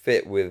 that would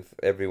fit with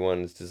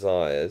everyone's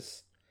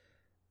desires.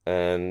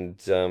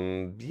 And,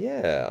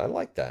 yeah, I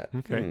like that.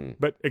 Okay.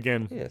 But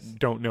again,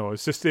 don't know.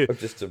 It's just, yep.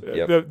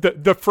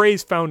 the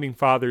phrase Founding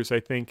Fathers,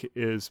 I think,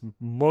 is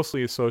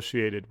mostly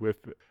associated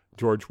with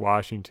George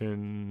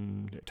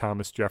Washington,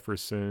 Thomas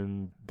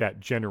Jefferson,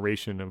 that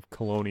generation of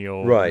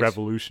colonial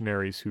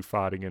revolutionaries who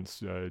fought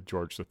against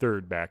George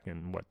III back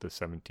in, the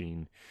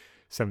 1770s,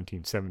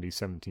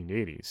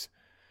 1780s.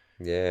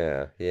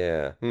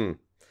 Yeah.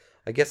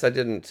 I guess I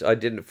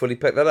didn't fully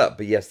pick that up,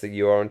 but yes,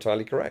 you are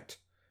entirely correct.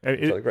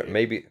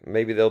 Maybe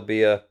there will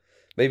be an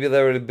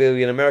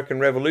American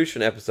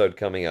Revolution episode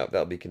coming up.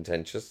 That'll be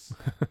contentious.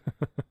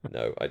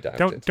 No, I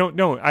doubt it. Don't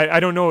know. I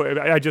don't know.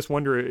 I just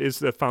wonder: is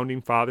the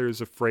Founding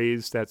Fathers a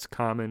phrase that's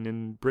common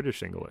in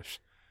British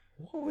English?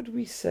 What would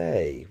we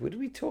say? Would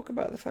we talk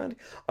about the founding?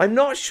 I'm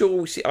not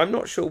sure. I'm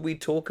not sure we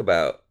talk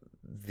about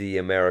the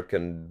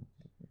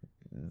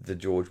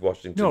George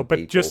Washington. No, but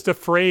people. Just a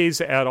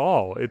phrase at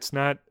all. It's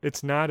not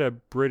a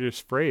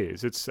British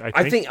phrase.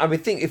 I think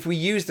if we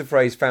use the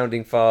phrase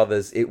Founding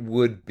Fathers, it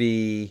would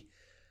be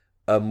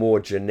a more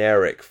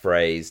generic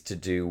phrase to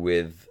do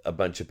with a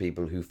bunch of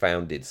people who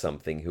founded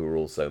something who were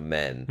also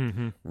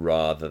men,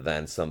 rather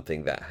than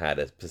something that had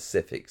a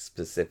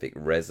specific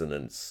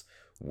resonance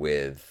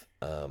with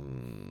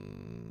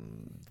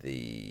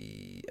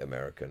the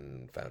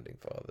American Founding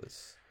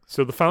Fathers.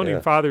 So the Founding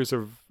Fathers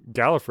of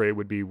Gallifrey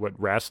would be what,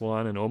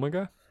 Rassilon and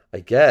Omega? I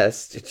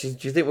guess. Do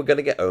you think we're going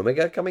to get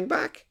Omega coming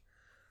back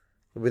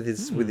with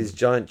his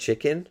giant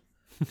chicken?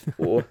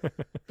 Or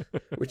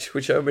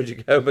which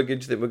Omega do you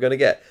think we're going to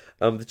get?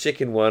 The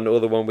chicken one or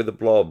the one with the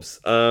blobs?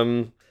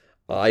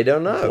 I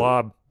don't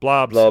know.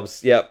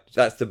 Blobs. Yep,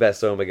 that's the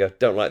best Omega.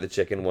 Don't like the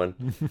chicken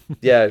one.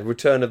 Yeah,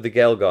 Return of the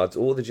Gale Guards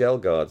or the Gel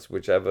Guards,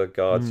 whichever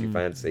guards you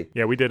fancy.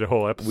 Yeah, we did a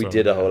whole episode. We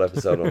did a whole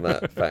episode on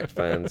that. Fact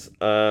fans.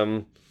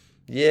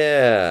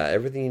 Yeah,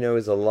 everything you know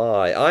is a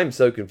lie. I'm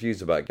so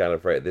confused about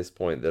Gallifrey at this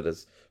point that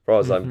as far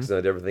as I'm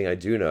concerned, everything I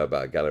do know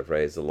about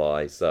Gallifrey is a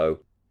lie. So,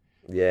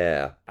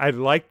 yeah. I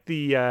like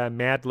the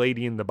Mad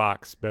Lady in the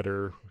Box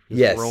better.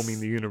 Yes. Roaming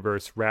the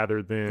universe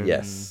rather than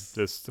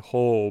this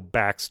whole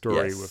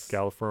backstory with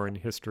Gallifreyan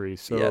history.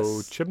 So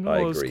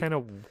Chibnall is kind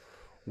of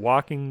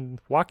walking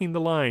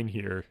the line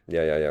here.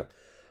 Yeah.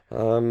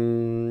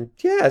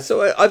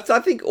 So I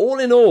think all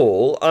in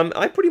all,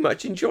 I pretty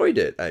much enjoyed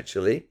it,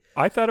 actually.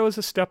 I thought it was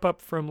a step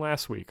up from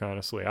last week,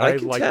 honestly. I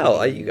can liked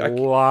tell. it a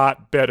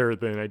lot better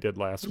than I did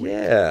last week.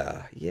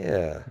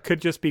 Yeah.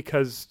 Could just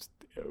because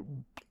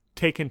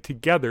taken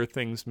together,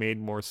 things made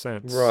more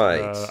sense.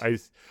 Right.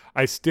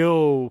 I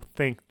still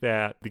think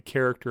that the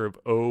character of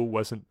O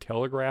wasn't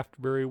telegraphed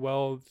very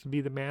well to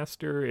be the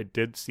Master. It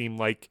did seem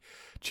like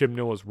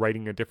Chibnall was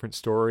writing a different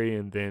story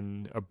and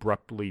then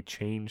abruptly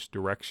changed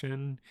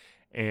direction.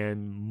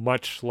 And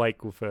much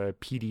like with a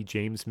P.D.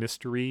 James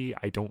mystery,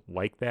 I don't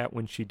like that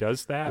when she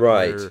does that.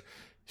 Right. Where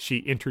she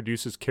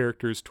introduces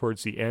characters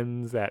towards the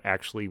end that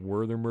actually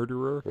were the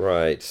murderer.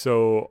 Right.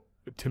 So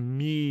to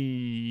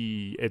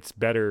me, it's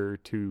better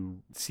to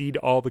seed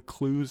all the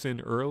clues in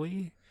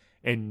early,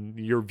 and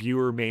your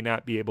viewer may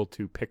not be able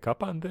to pick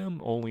up on them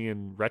only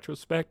in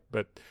retrospect,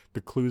 but the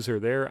clues are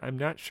there. I'm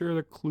not sure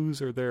the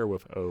clues are there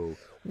with O.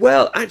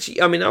 Well,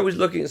 actually, I mean, I was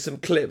looking at some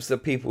clips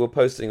that people were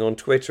posting on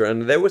Twitter,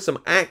 and there were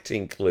some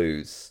acting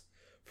clues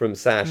from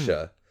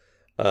Sasha.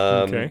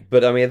 Okay.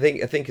 But I mean,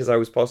 I think as I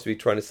was possibly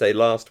trying to say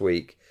last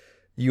week,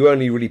 you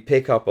only really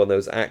pick up on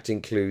those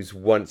acting clues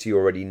once you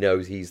already know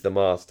he's the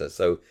Master.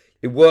 So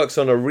it works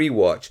on a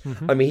rewatch.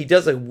 I mean, he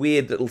does a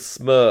weird little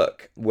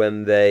smirk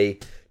when they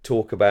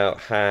talk about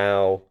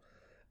how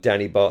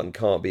Danny Barton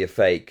can't be a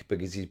fake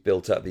because he's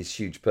built up this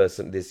huge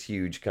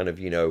kind of,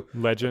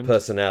 legend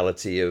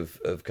personality of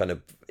kind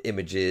of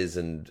images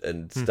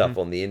and stuff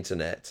on the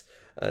internet.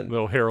 And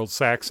little Harold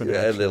Saxon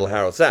action. A little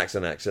Harold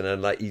Saxon action.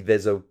 And like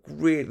there's a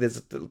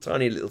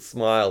tiny little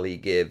smile he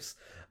gives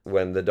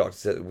when the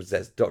doctor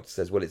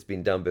says, well, it's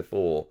been done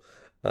before.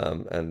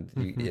 And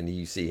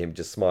you see him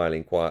just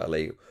smiling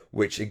quietly,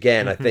 which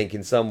again, I think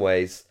in some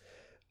ways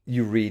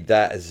you read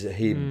that as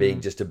him being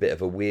just a bit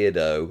of a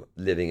weirdo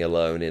living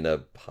alone in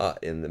a hut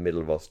in the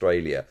middle of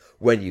Australia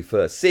when you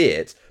first see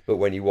it. But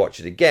when you watch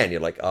it again,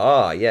 you're like,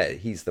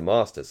 he's the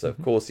Master. So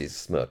of course he's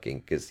smirking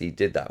because he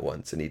did that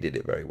once and he did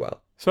it very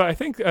well. So I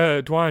think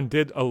Dwan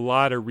did a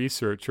lot of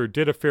research, or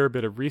did a fair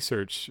bit of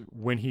research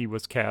when he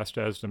was cast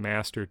as the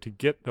Master to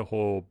get the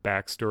whole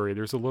backstory.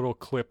 There's a little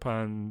clip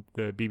on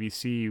the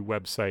BBC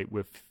website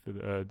with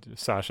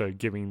Sasha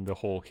giving the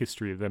whole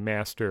history of the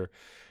Master.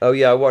 Oh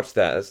yeah, I watched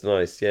that. That's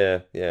nice.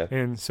 Yeah.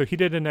 And so he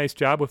did a nice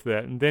job with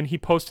that. And then he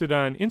posted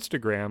on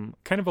Instagram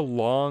kind of a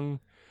long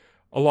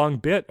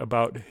bit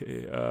about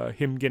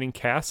him getting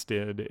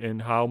casted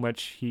and how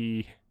much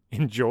he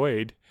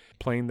enjoyed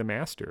playing the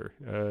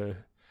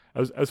Master. I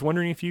was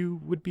wondering if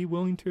you would be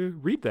willing to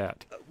read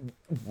that.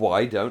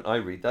 Why don't I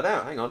read that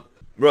out? Hang on.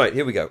 Right,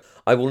 here we go.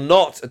 I will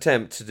not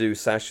attempt to do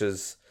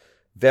Sasha's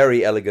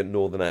very elegant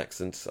northern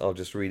accent. I'll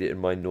just read it in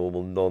my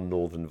normal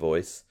non-northern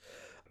voice.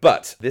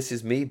 But this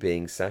is me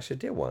being Sasha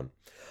Dewan.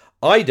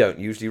 I don't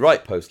usually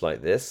write posts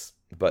like this,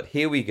 but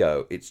here we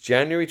go. It's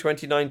January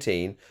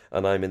 2019,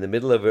 and I'm in the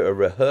middle of a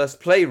rehearsed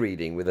play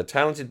reading with a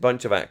talented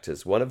bunch of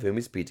actors, one of whom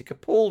is Peter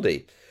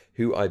Capaldi,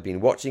 who I've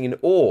been watching in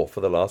awe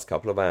for the last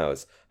couple of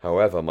hours.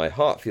 However, my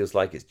heart feels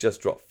like it's just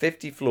dropped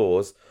 50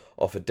 floors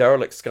off a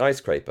derelict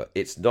skyscraper.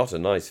 It's not a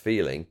nice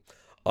feeling.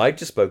 I've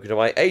just spoken to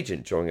my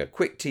agent during a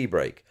quick tea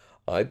break.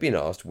 I've been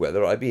asked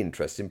whether I'd be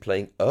interested in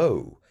playing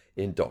O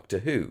in Doctor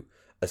Who,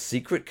 a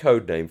secret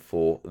code name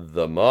for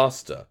the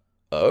Master.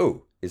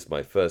 Oh, is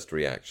my first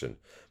reaction.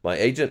 My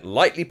agent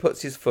lightly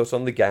puts his foot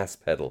on the gas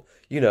pedal.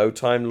 You know,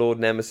 Time Lord,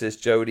 Nemesis,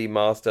 Jodie,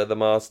 Master,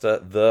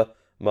 the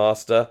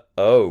Master,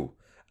 oh.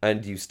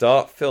 And you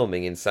start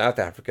filming in South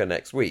Africa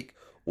next week.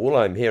 All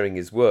I'm hearing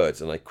is words,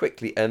 and I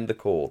quickly end the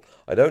call.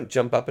 I don't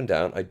jump up and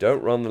down. I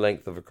don't run the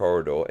length of a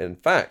corridor. In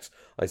fact,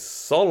 I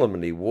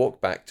solemnly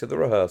walk back to the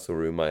rehearsal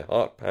room, my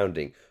heart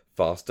pounding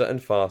faster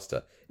and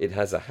faster. It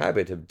has a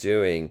habit of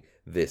doing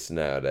this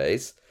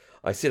nowadays.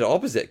 I sit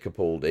opposite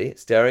Capaldi,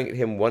 staring at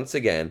him once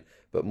again,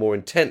 but more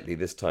intently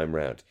this time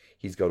round.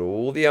 He's got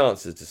all the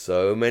answers to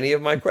so many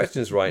of my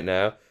questions right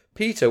now.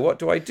 Peter, what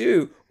do I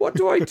do? What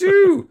do I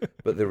do?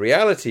 But the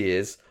reality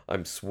is,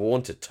 I'm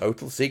sworn to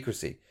total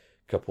secrecy.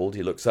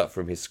 Capaldi looks up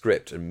from his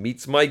script and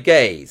meets my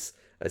gaze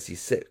as he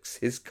sips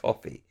his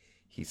coffee.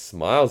 He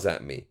smiles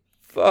at me.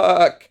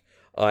 Fuck!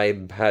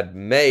 I had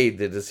made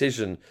the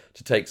decision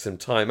to take some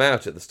time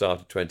out at the start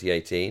of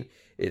 2018.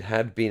 It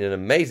had been an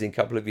amazing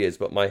couple of years,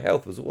 but my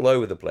health was all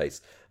over the place,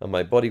 and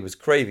my body was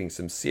craving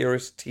some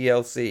serious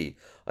TLC.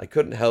 I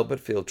couldn't help but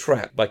feel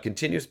trapped by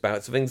continuous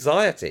bouts of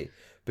anxiety,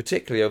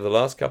 particularly over the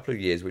last couple of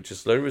years, which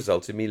has slowly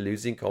resulted in me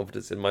losing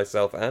confidence in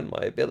myself and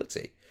my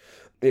ability.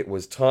 It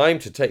was time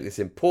to take this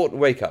important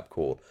wake-up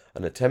call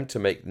and attempt to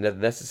make the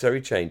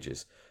necessary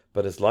changes.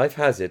 But as life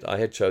has it, I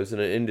had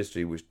chosen an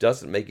industry which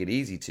doesn't make it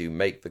easy to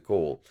make the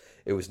call.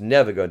 It was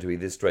never going to be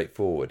this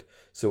straightforward.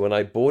 So when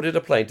I boarded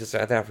a plane to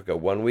South Africa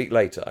 1 week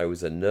later, I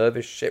was a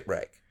nervous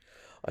shipwreck.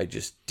 I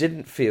just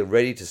didn't feel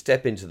ready to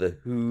step into the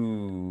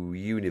Who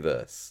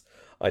universe.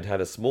 I'd had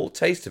a small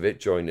taste of it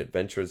during the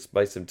adventure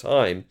by some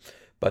time,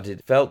 but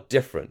it felt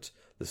different.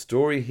 The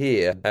story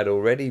here had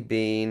already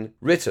been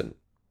written.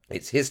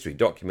 Its history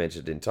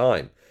documented in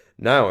time.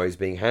 Now I was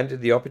being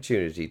handed the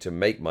opportunity to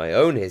make my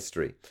own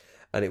history,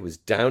 and it was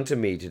down to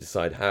me to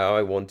decide how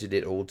I wanted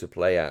it all to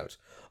play out.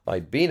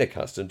 I'd been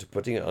accustomed to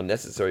putting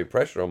unnecessary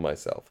pressure on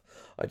myself.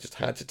 I just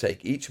had to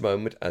take each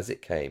moment as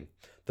it came.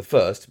 The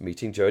first,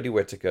 meeting Jodie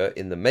Whittaker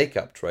in the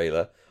makeup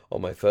trailer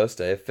on my first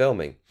day of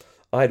filming.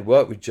 I had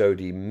worked with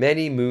Jodie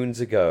many moons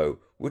ago.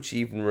 Would she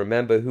even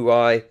remember who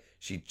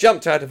She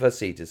jumped out of her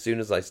seat as soon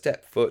as I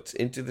stepped foot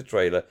into the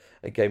trailer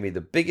and gave me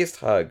the biggest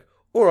hug.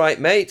 "All right,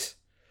 mate."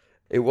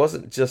 It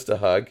wasn't just a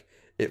hug.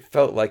 It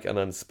felt like an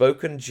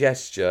unspoken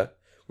gesture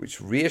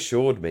which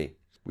reassured me.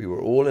 We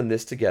were all in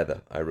this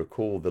together. I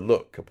recall the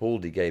look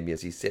Capaldi gave me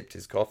as he sipped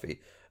his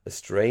coffee, a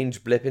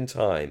strange blip in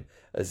time,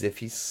 as if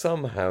he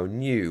somehow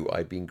knew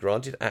I'd been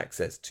granted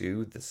access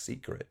to the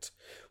secret.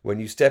 When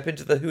you step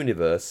into the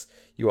Whoniverse,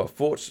 you are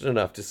fortunate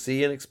enough to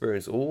see and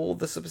experience all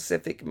the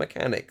specific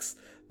mechanics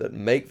that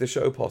make the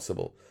show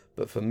possible.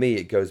 But for me,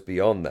 it goes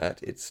beyond that.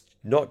 It's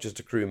not just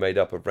a crew made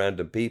up of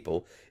random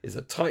people. It's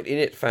a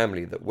tight-knit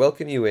family that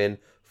welcome you in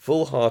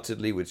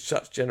full-heartedly with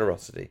such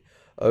generosity.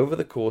 Over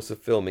the course of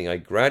filming, I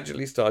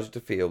gradually started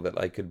to feel that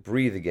I could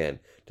breathe again,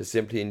 to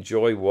simply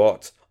enjoy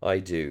what I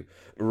do.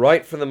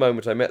 Right from the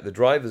moment I met the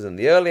drivers in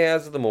the early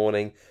hours of the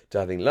morning, to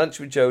having lunch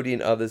with Jodie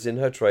and others in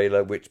her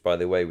trailer, which, by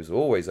the way, was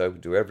always open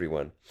to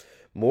everyone.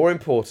 More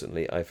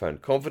importantly, I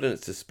found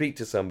confidence to speak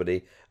to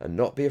somebody and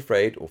not be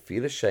afraid or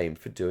feel ashamed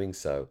for doing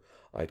so.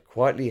 I'd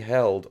quietly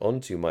held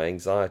onto my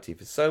anxiety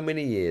for so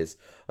many years,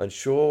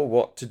 unsure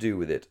what to do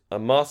with it,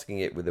 unmasking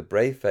it with a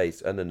brave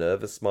face and a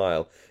nervous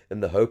smile, in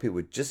the hope it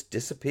would just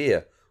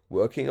disappear.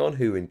 Working on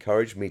Who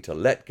encouraged me to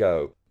let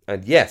go.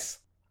 And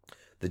yes,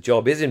 the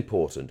job is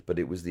important, but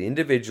it was the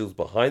individuals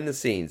behind the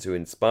scenes who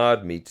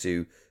inspired me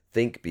to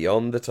think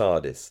beyond the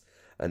TARDIS.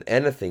 And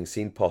anything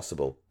seemed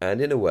possible,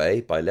 and in a way,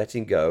 by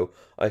letting go,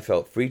 I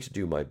felt free to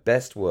do my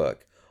best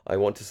work. I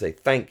want to say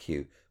thank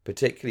you,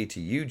 particularly to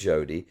you,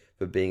 Jodie,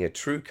 for being a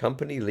true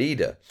company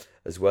leader,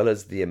 as well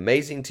as the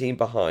amazing team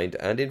behind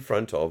and in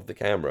front of the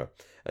camera.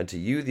 And to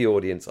you, the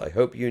audience, I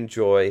hope you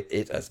enjoy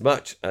it as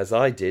much as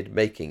I did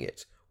making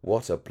it.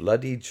 What a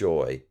bloody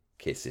joy.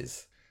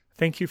 Kisses.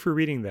 Thank you for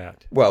reading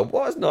that. Well,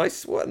 what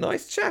a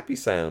nice chap he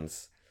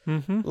sounds.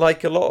 Mm-hmm.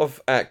 Like a lot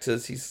of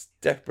actors, he's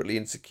desperately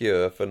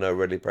insecure for no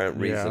really apparent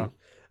reason. Yeah.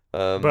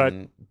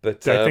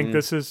 But I think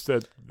this is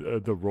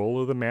the role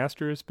of the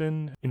Master has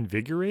been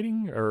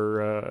invigorating,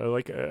 or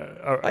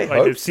I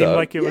hope it seemed so.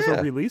 like it was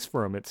a release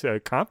for him. It's a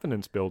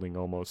confidence building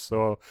almost.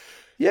 So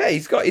yeah,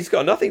 he's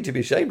got nothing to be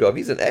ashamed of.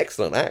 He's an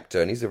excellent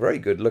actor, and he's a very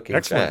good looking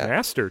excellent chap.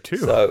 master too.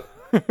 So,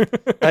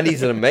 and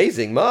he's an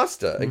amazing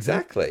master,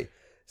 exactly.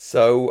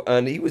 So,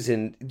 and he was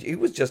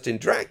just in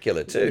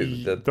Dracula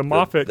too. The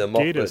Moffat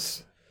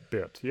Gatiss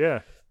bit,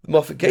 yeah.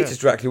 Moffat Gatiss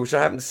Dracula, which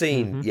I haven't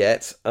seen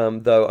yet,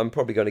 though I'm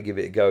probably going to give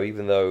it a go,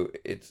 even though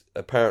it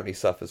apparently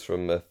suffers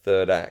from a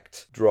third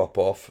act drop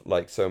off,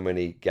 like so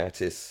many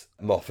Gatiss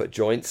Moffat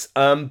joints.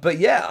 But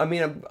yeah, I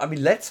mean,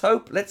 let's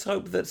hope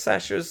that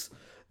Sacha's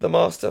the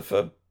master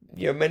for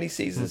many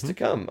seasons to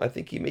come. I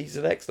think he's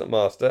an excellent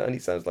master, and he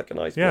sounds like a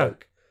nice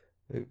bloke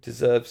who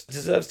deserves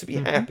to be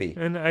happy.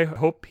 And I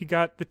hope he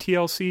got the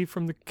TLC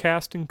from the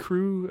cast and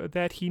crew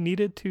that he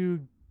needed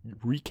to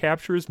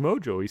recapture his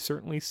mojo. He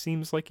certainly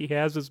seems like he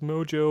has his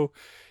mojo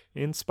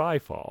in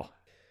Spyfall.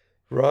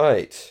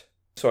 Right.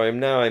 So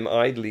I'm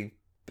idly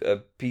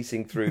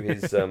piecing through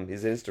his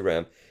his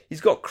Instagram.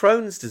 He's got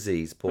Crohn's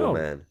disease, poor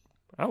man.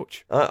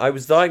 Ouch. I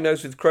was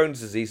diagnosed with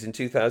Crohn's disease in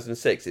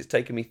 2006. It's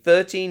taken me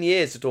 13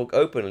 years to talk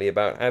openly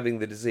about having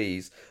the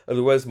disease, as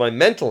well as my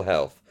mental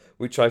health,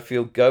 which I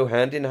feel go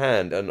hand in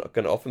hand and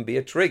can often be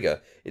a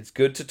trigger. It's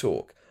good to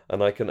talk.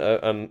 And I can,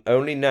 and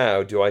only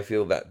now do I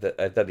feel that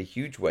a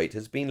huge weight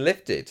has been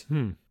lifted.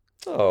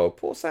 Oh,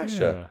 poor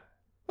Sacha.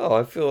 Yeah. Oh,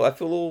 I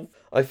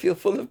feel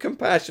full of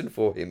compassion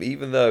for him,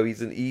 even though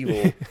he's an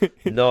evil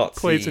Nazi.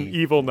 Plays an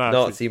evil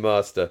Nazi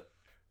master.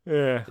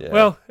 Yeah.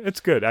 Well, it's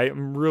good.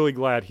 I'm really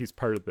glad he's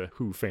part of the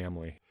Who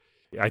family.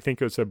 I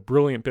think it was a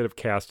brilliant bit of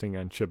casting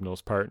on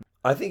Chibnall's part.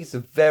 I think it's a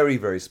very,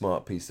 very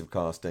smart piece of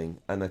casting,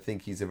 and I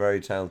think he's a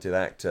very talented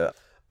actor.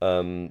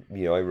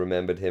 I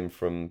remembered him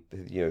from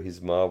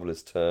his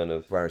marvelous turn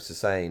of Waris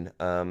Hussein,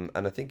 and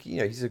I think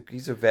he's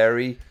a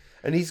very,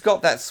 and he's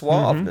got that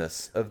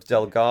suaveness of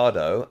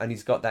Delgado, and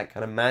he's got that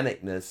kind of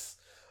manicness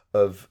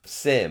of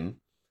Sim,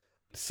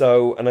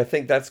 So, and I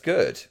think that's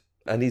good.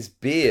 And his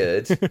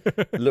beard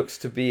looks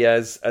to be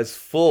as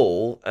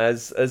full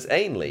as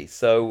Ainley.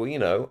 So,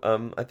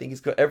 I think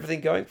he's got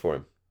everything going for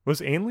him.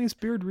 Was Ainley's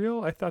beard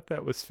real? I thought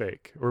that was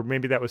fake. Or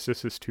maybe that was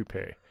just his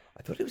toupee.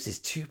 I thought it was his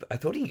toupee. I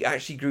thought he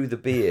actually grew the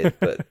beard,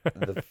 but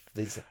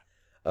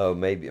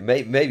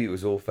maybe it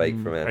was all fake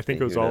from Anthony. I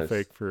think it was all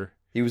fake for...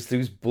 He was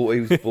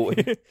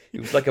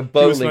like a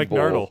bowling ball.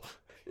 Narnell.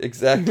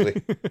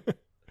 Exactly.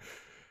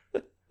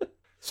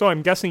 So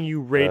I'm guessing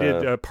you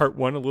rated part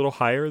 1 a little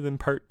higher than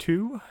part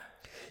 2?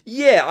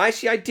 Yeah,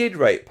 actually, I did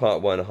rate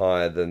part 1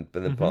 higher than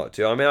part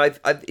 2. I mean, I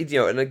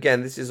and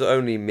again, this is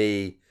only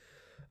me,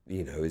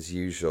 as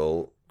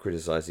usual,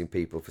 criticizing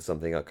people for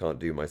something I can't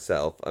do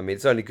myself. I mean,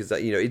 it's only because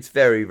it's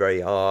very, very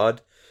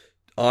hard.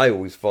 I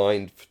always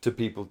find to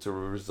people to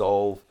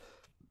resolve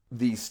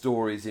these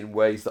stories in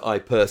ways that I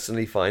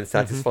personally find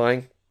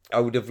satisfying. I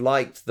would have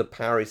liked the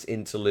Paris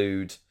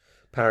interlude,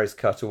 Paris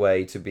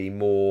cutaway have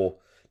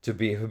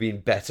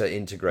been better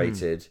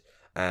integrated,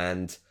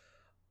 and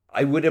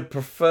I would have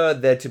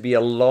preferred there to be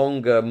a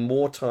longer,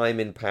 more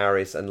time in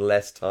Paris and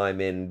less time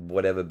in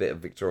whatever bit of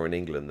Victorian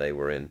England they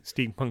were in.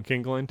 Steampunk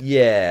England?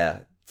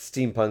 Yeah,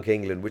 steampunk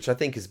England, which I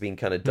think has been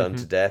kind of done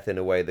to death in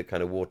a way that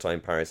kind of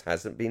wartime Paris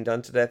hasn't been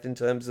done to death in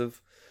terms of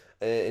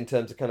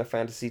kind of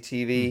fantasy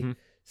TV.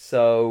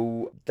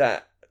 So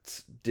that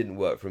didn't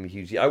work for me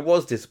hugely. I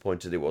was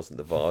disappointed it wasn't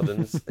the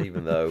Vardens,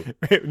 even though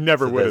it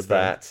never would have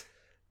been.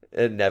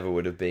 It never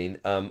would have been.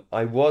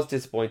 I was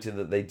disappointed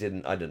that they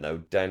didn't, I don't know,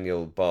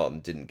 Daniel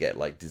Barton didn't get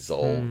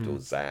dissolved or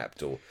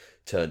zapped or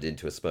turned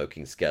into a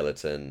smoking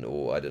skeleton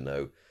or, I don't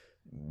know,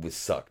 was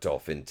sucked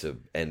off into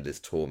endless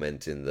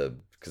torment in the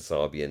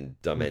Kasabian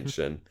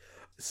dimension.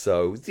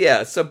 So,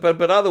 yeah,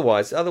 but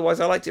otherwise I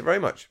liked it very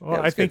much. Well,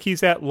 I think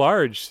he's at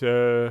large.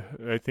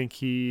 I think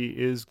he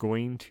is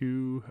going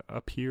to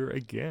appear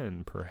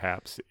again,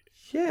 perhaps.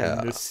 Yeah.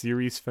 In this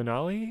series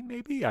finale,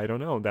 maybe? I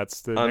don't know.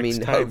 That's the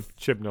next time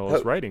Chibnall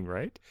is writing,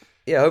 right?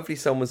 Yeah, hopefully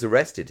someone's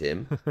arrested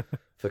him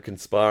for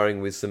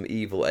conspiring with some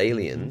evil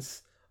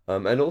aliens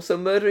and also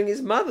murdering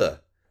his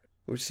mother,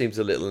 which seems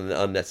a little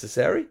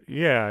unnecessary.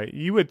 Yeah,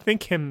 you would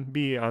think him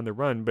be on the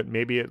run, but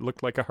maybe it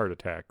looked like a heart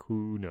attack.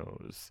 Who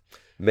knows?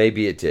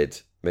 Maybe it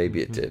did.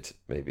 Maybe it did.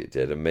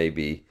 And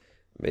maybe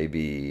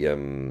I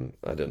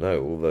don't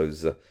know,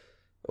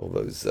 all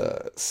those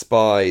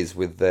spies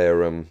with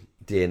their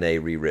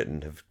DNA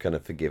rewritten have kind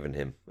of forgiven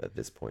him at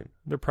this point.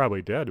 They're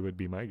probably dead, would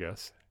be my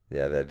guess.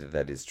 Yeah,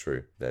 that is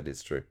true. That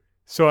is true.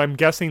 So I'm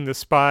guessing the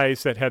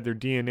spies that had their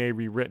DNA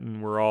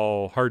rewritten were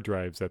all hard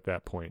drives at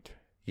that point.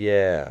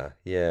 Yeah.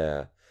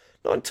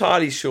 Not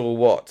entirely sure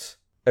what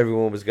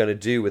everyone was going to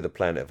do with a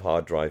planet of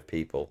hard drive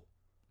people.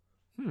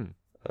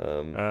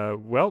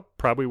 Well,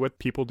 probably what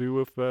people do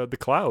with the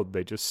cloud.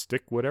 They just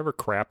stick whatever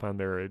crap on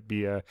there. It'd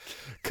be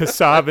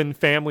Kasabian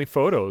family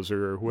photos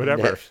or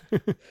whatever.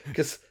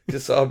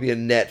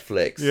 Kasabian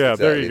Netflix. Yeah,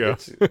 exactly. There you go.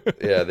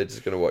 They're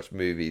just going to watch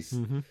movies.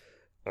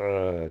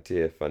 Oh,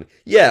 dear, funny.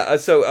 Yeah,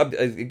 so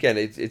again,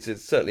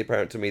 it's certainly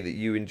apparent to me that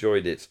you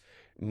enjoyed it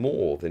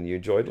more than you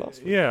enjoyed last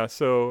week. Yeah,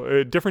 so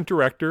a different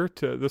director.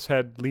 This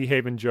had Lee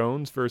Haven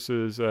Jones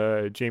versus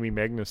Jamie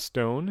Magnus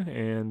Stone,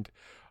 and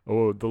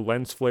the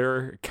lens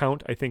flare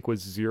count, I think,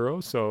 was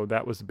 0, so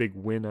that was a big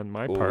win on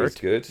my part. Always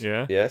good.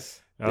 Yeah.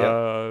 Yes.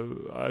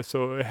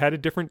 So it had a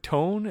different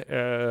tone.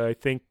 I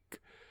think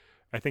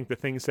the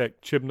things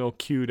that Chibnall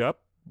queued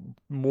up,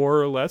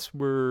 more or less,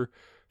 were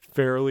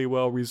fairly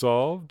well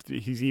resolved.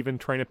 He's even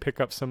trying to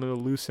pick up some of the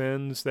loose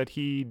ends that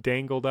he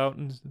dangled out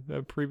in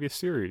the previous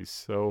series.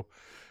 So,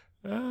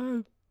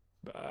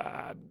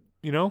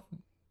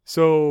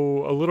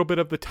 So a little bit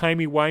of the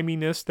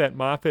timey-wiminess that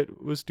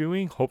Moffat was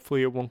doing.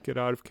 Hopefully it won't get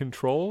out of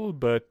control,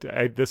 but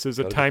this is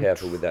a time... Be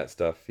careful with that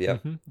stuff, yeah.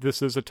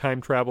 This is a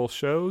time travel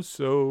show,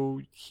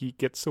 so he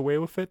gets away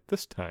with it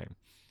this time.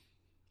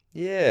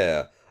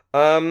 Yeah.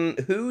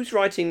 Who's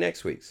writing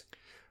next week's?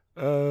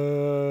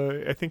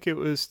 I think it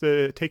was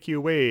the Take You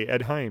Away,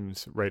 Ed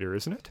Himes writer,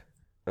 isn't it?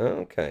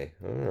 Okay,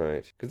 all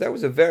right. Because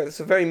that's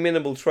a very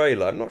minimal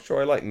trailer. I'm not sure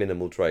I like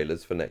minimal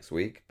trailers for next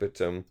week, but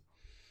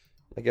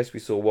I guess we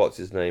saw what's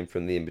his name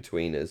from The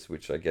Inbetweeners,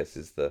 which I guess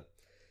is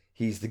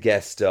he's the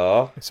guest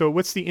star. So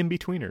what's The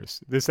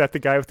Inbetweeners? Is that the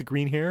guy with the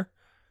green hair?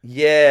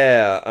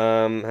 Yeah.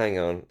 Hang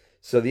on.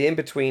 So The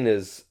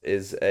Inbetweeners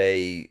is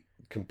a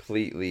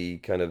completely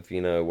kind of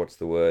what's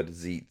the word,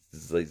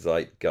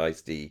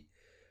 zeitgeisty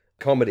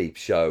comedy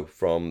show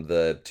from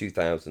the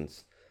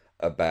 2000s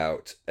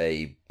about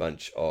a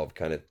bunch of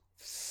kind of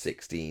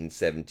 16,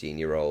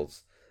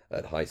 17-year-olds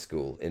at high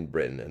school in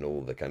Britain and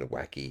all the kind of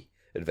wacky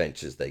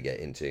adventures they get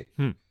into.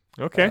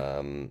 Okay.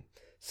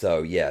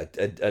 So yeah,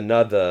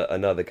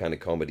 another kind of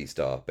comedy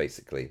star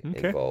basically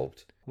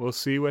involved. We'll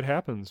see what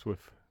happens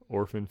with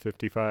Orphan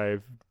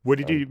 55. What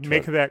did you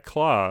make of that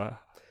claw?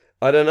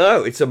 I don't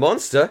know. It's a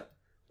monster.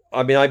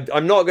 I mean,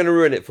 I'm not going to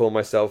ruin it for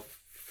myself.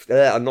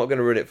 I'm not going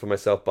to ruin it for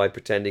myself by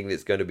pretending that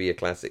it's going to be a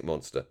classic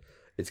monster.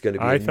 It's going to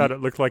be. I thought it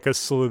looked like a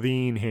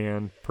Slitheen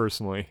hand,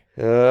 personally.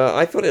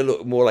 I thought it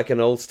looked more like an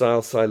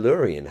old-style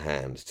Silurian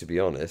hand, to be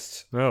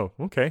honest. Oh,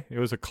 okay. It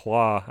was a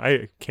claw.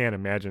 I can't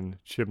imagine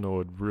Chibnall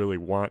would really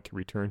want to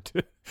return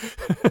to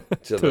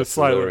the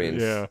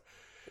Silurians.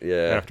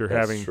 Yeah. After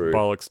having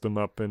bollocksed them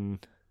up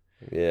and.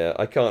 Yeah,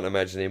 I can't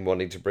imagine him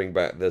wanting to bring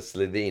back the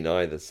Slitheen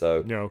either.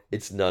 So no,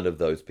 it's none of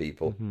those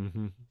people.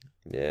 Mm-hmm.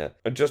 Yeah,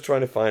 I'm just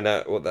trying to find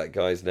out what that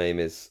guy's name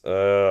is.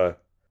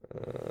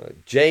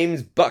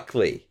 James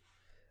Buckley,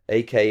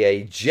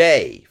 a.k.a.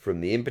 Jay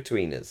from The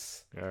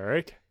Inbetweeners. All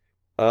right.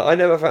 I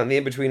never found The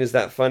Inbetweeners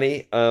that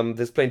funny.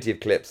 There's plenty of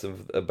clips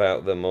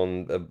about them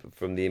on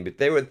from the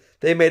Inbetweeners.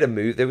 They made a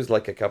movie. There was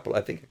like a couple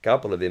of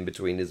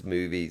Inbetweeners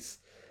movies.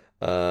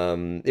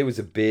 It was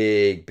a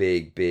big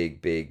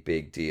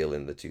deal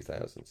in the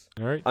 2000s.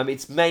 All right. I mean,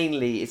 it's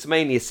mainly a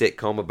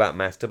sitcom about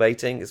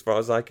masturbating, as far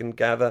as I can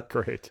gather.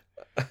 Great.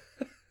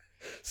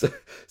 So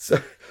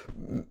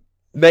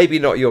maybe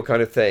not your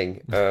kind of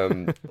thing.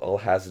 I'll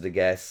hazard a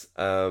guess.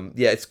 Yeah,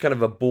 it's kind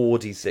of a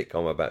bawdy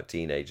sitcom about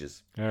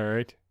teenagers. All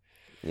right.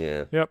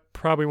 Yeah. Yep.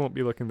 Probably won't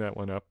be looking that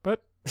one up,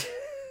 but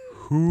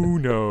who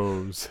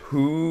knows?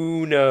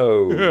 Who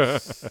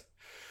knows?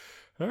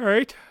 All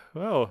right.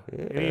 Well,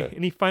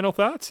 any final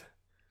thoughts?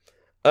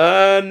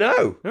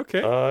 No.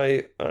 Okay.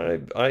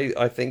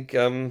 I think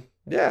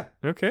yeah.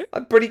 Okay.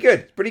 I'm pretty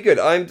good.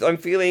 I'm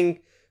feeling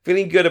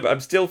good. I'm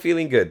still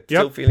feeling good. Yep.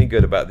 Still feeling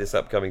good about this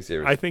upcoming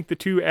series. I think the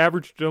two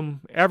averaged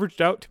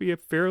out to be a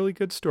fairly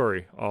good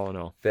story, all in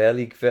all.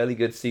 Fairly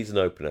good season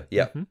opener.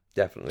 Yeah,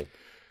 definitely.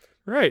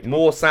 Right.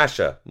 More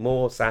Sasha.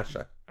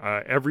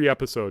 Every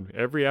episode,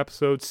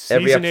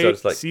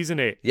 season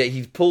 8. Yeah,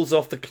 he pulls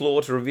off the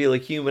claw to reveal a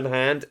human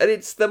hand, and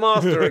it's the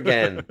Master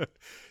again.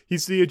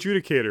 He's the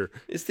adjudicator.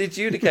 It's the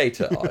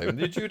adjudicator. I'm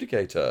the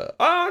adjudicator.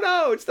 Oh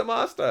no, it's the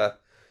Master.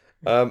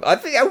 I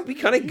think that would be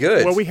kind of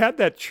good. Well, we had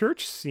that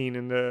church scene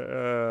in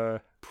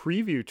the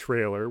preview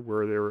trailer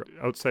where they were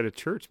outside a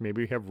church.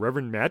 Maybe we have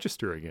Reverend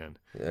Magister again.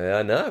 Yeah,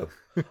 I know.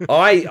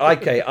 I'm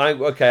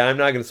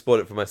now going to spoil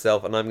it for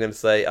myself, and I'm going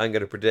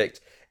to predict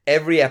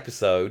every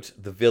episode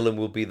the villain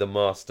will be the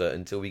Master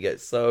until we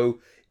get so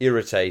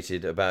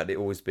irritated about it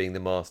always being the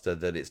Master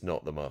that it's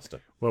not the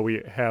Master. Well,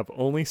 we have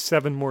only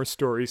 7 more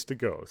stories to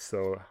go,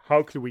 so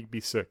how could we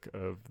be sick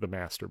of the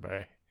Master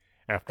by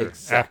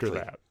after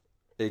that?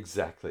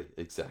 Exactly.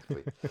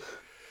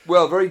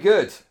 Well, very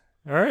good.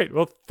 All right.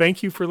 Well,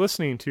 thank you for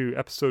listening to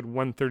episode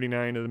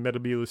 139 of the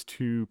Metabulus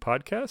 2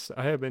 podcast.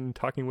 I have been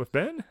talking with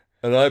Ben.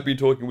 And I've been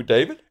talking with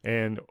David.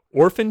 And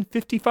Orphan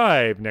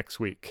 55 next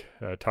week.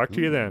 Talk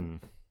to you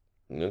then.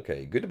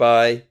 Okay.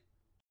 Goodbye.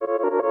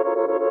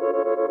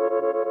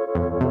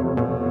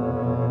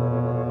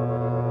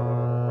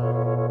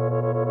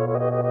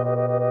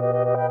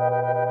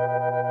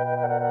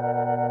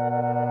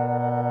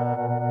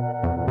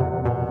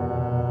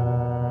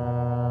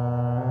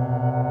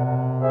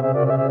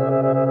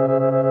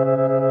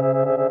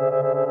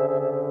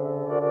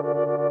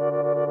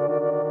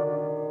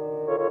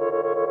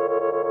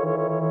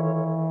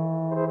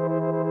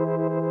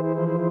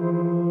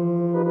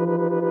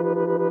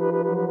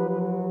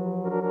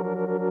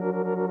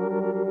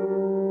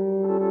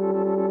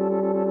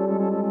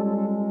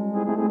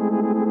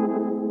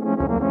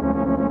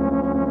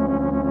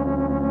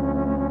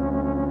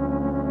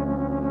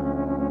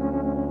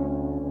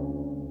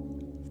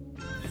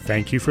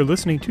 Thank you for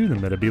listening to the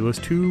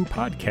Metabulus 2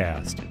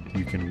 podcast.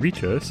 You can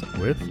reach us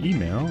with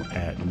email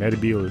at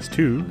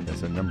metabulus2,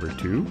 that's a number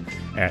 2,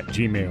 at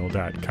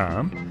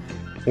gmail.com,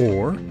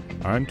 or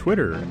on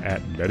Twitter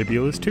at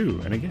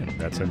metabulus2, and again,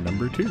 that's a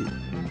number 2.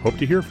 Hope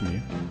to hear from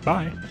you.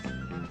 Bye.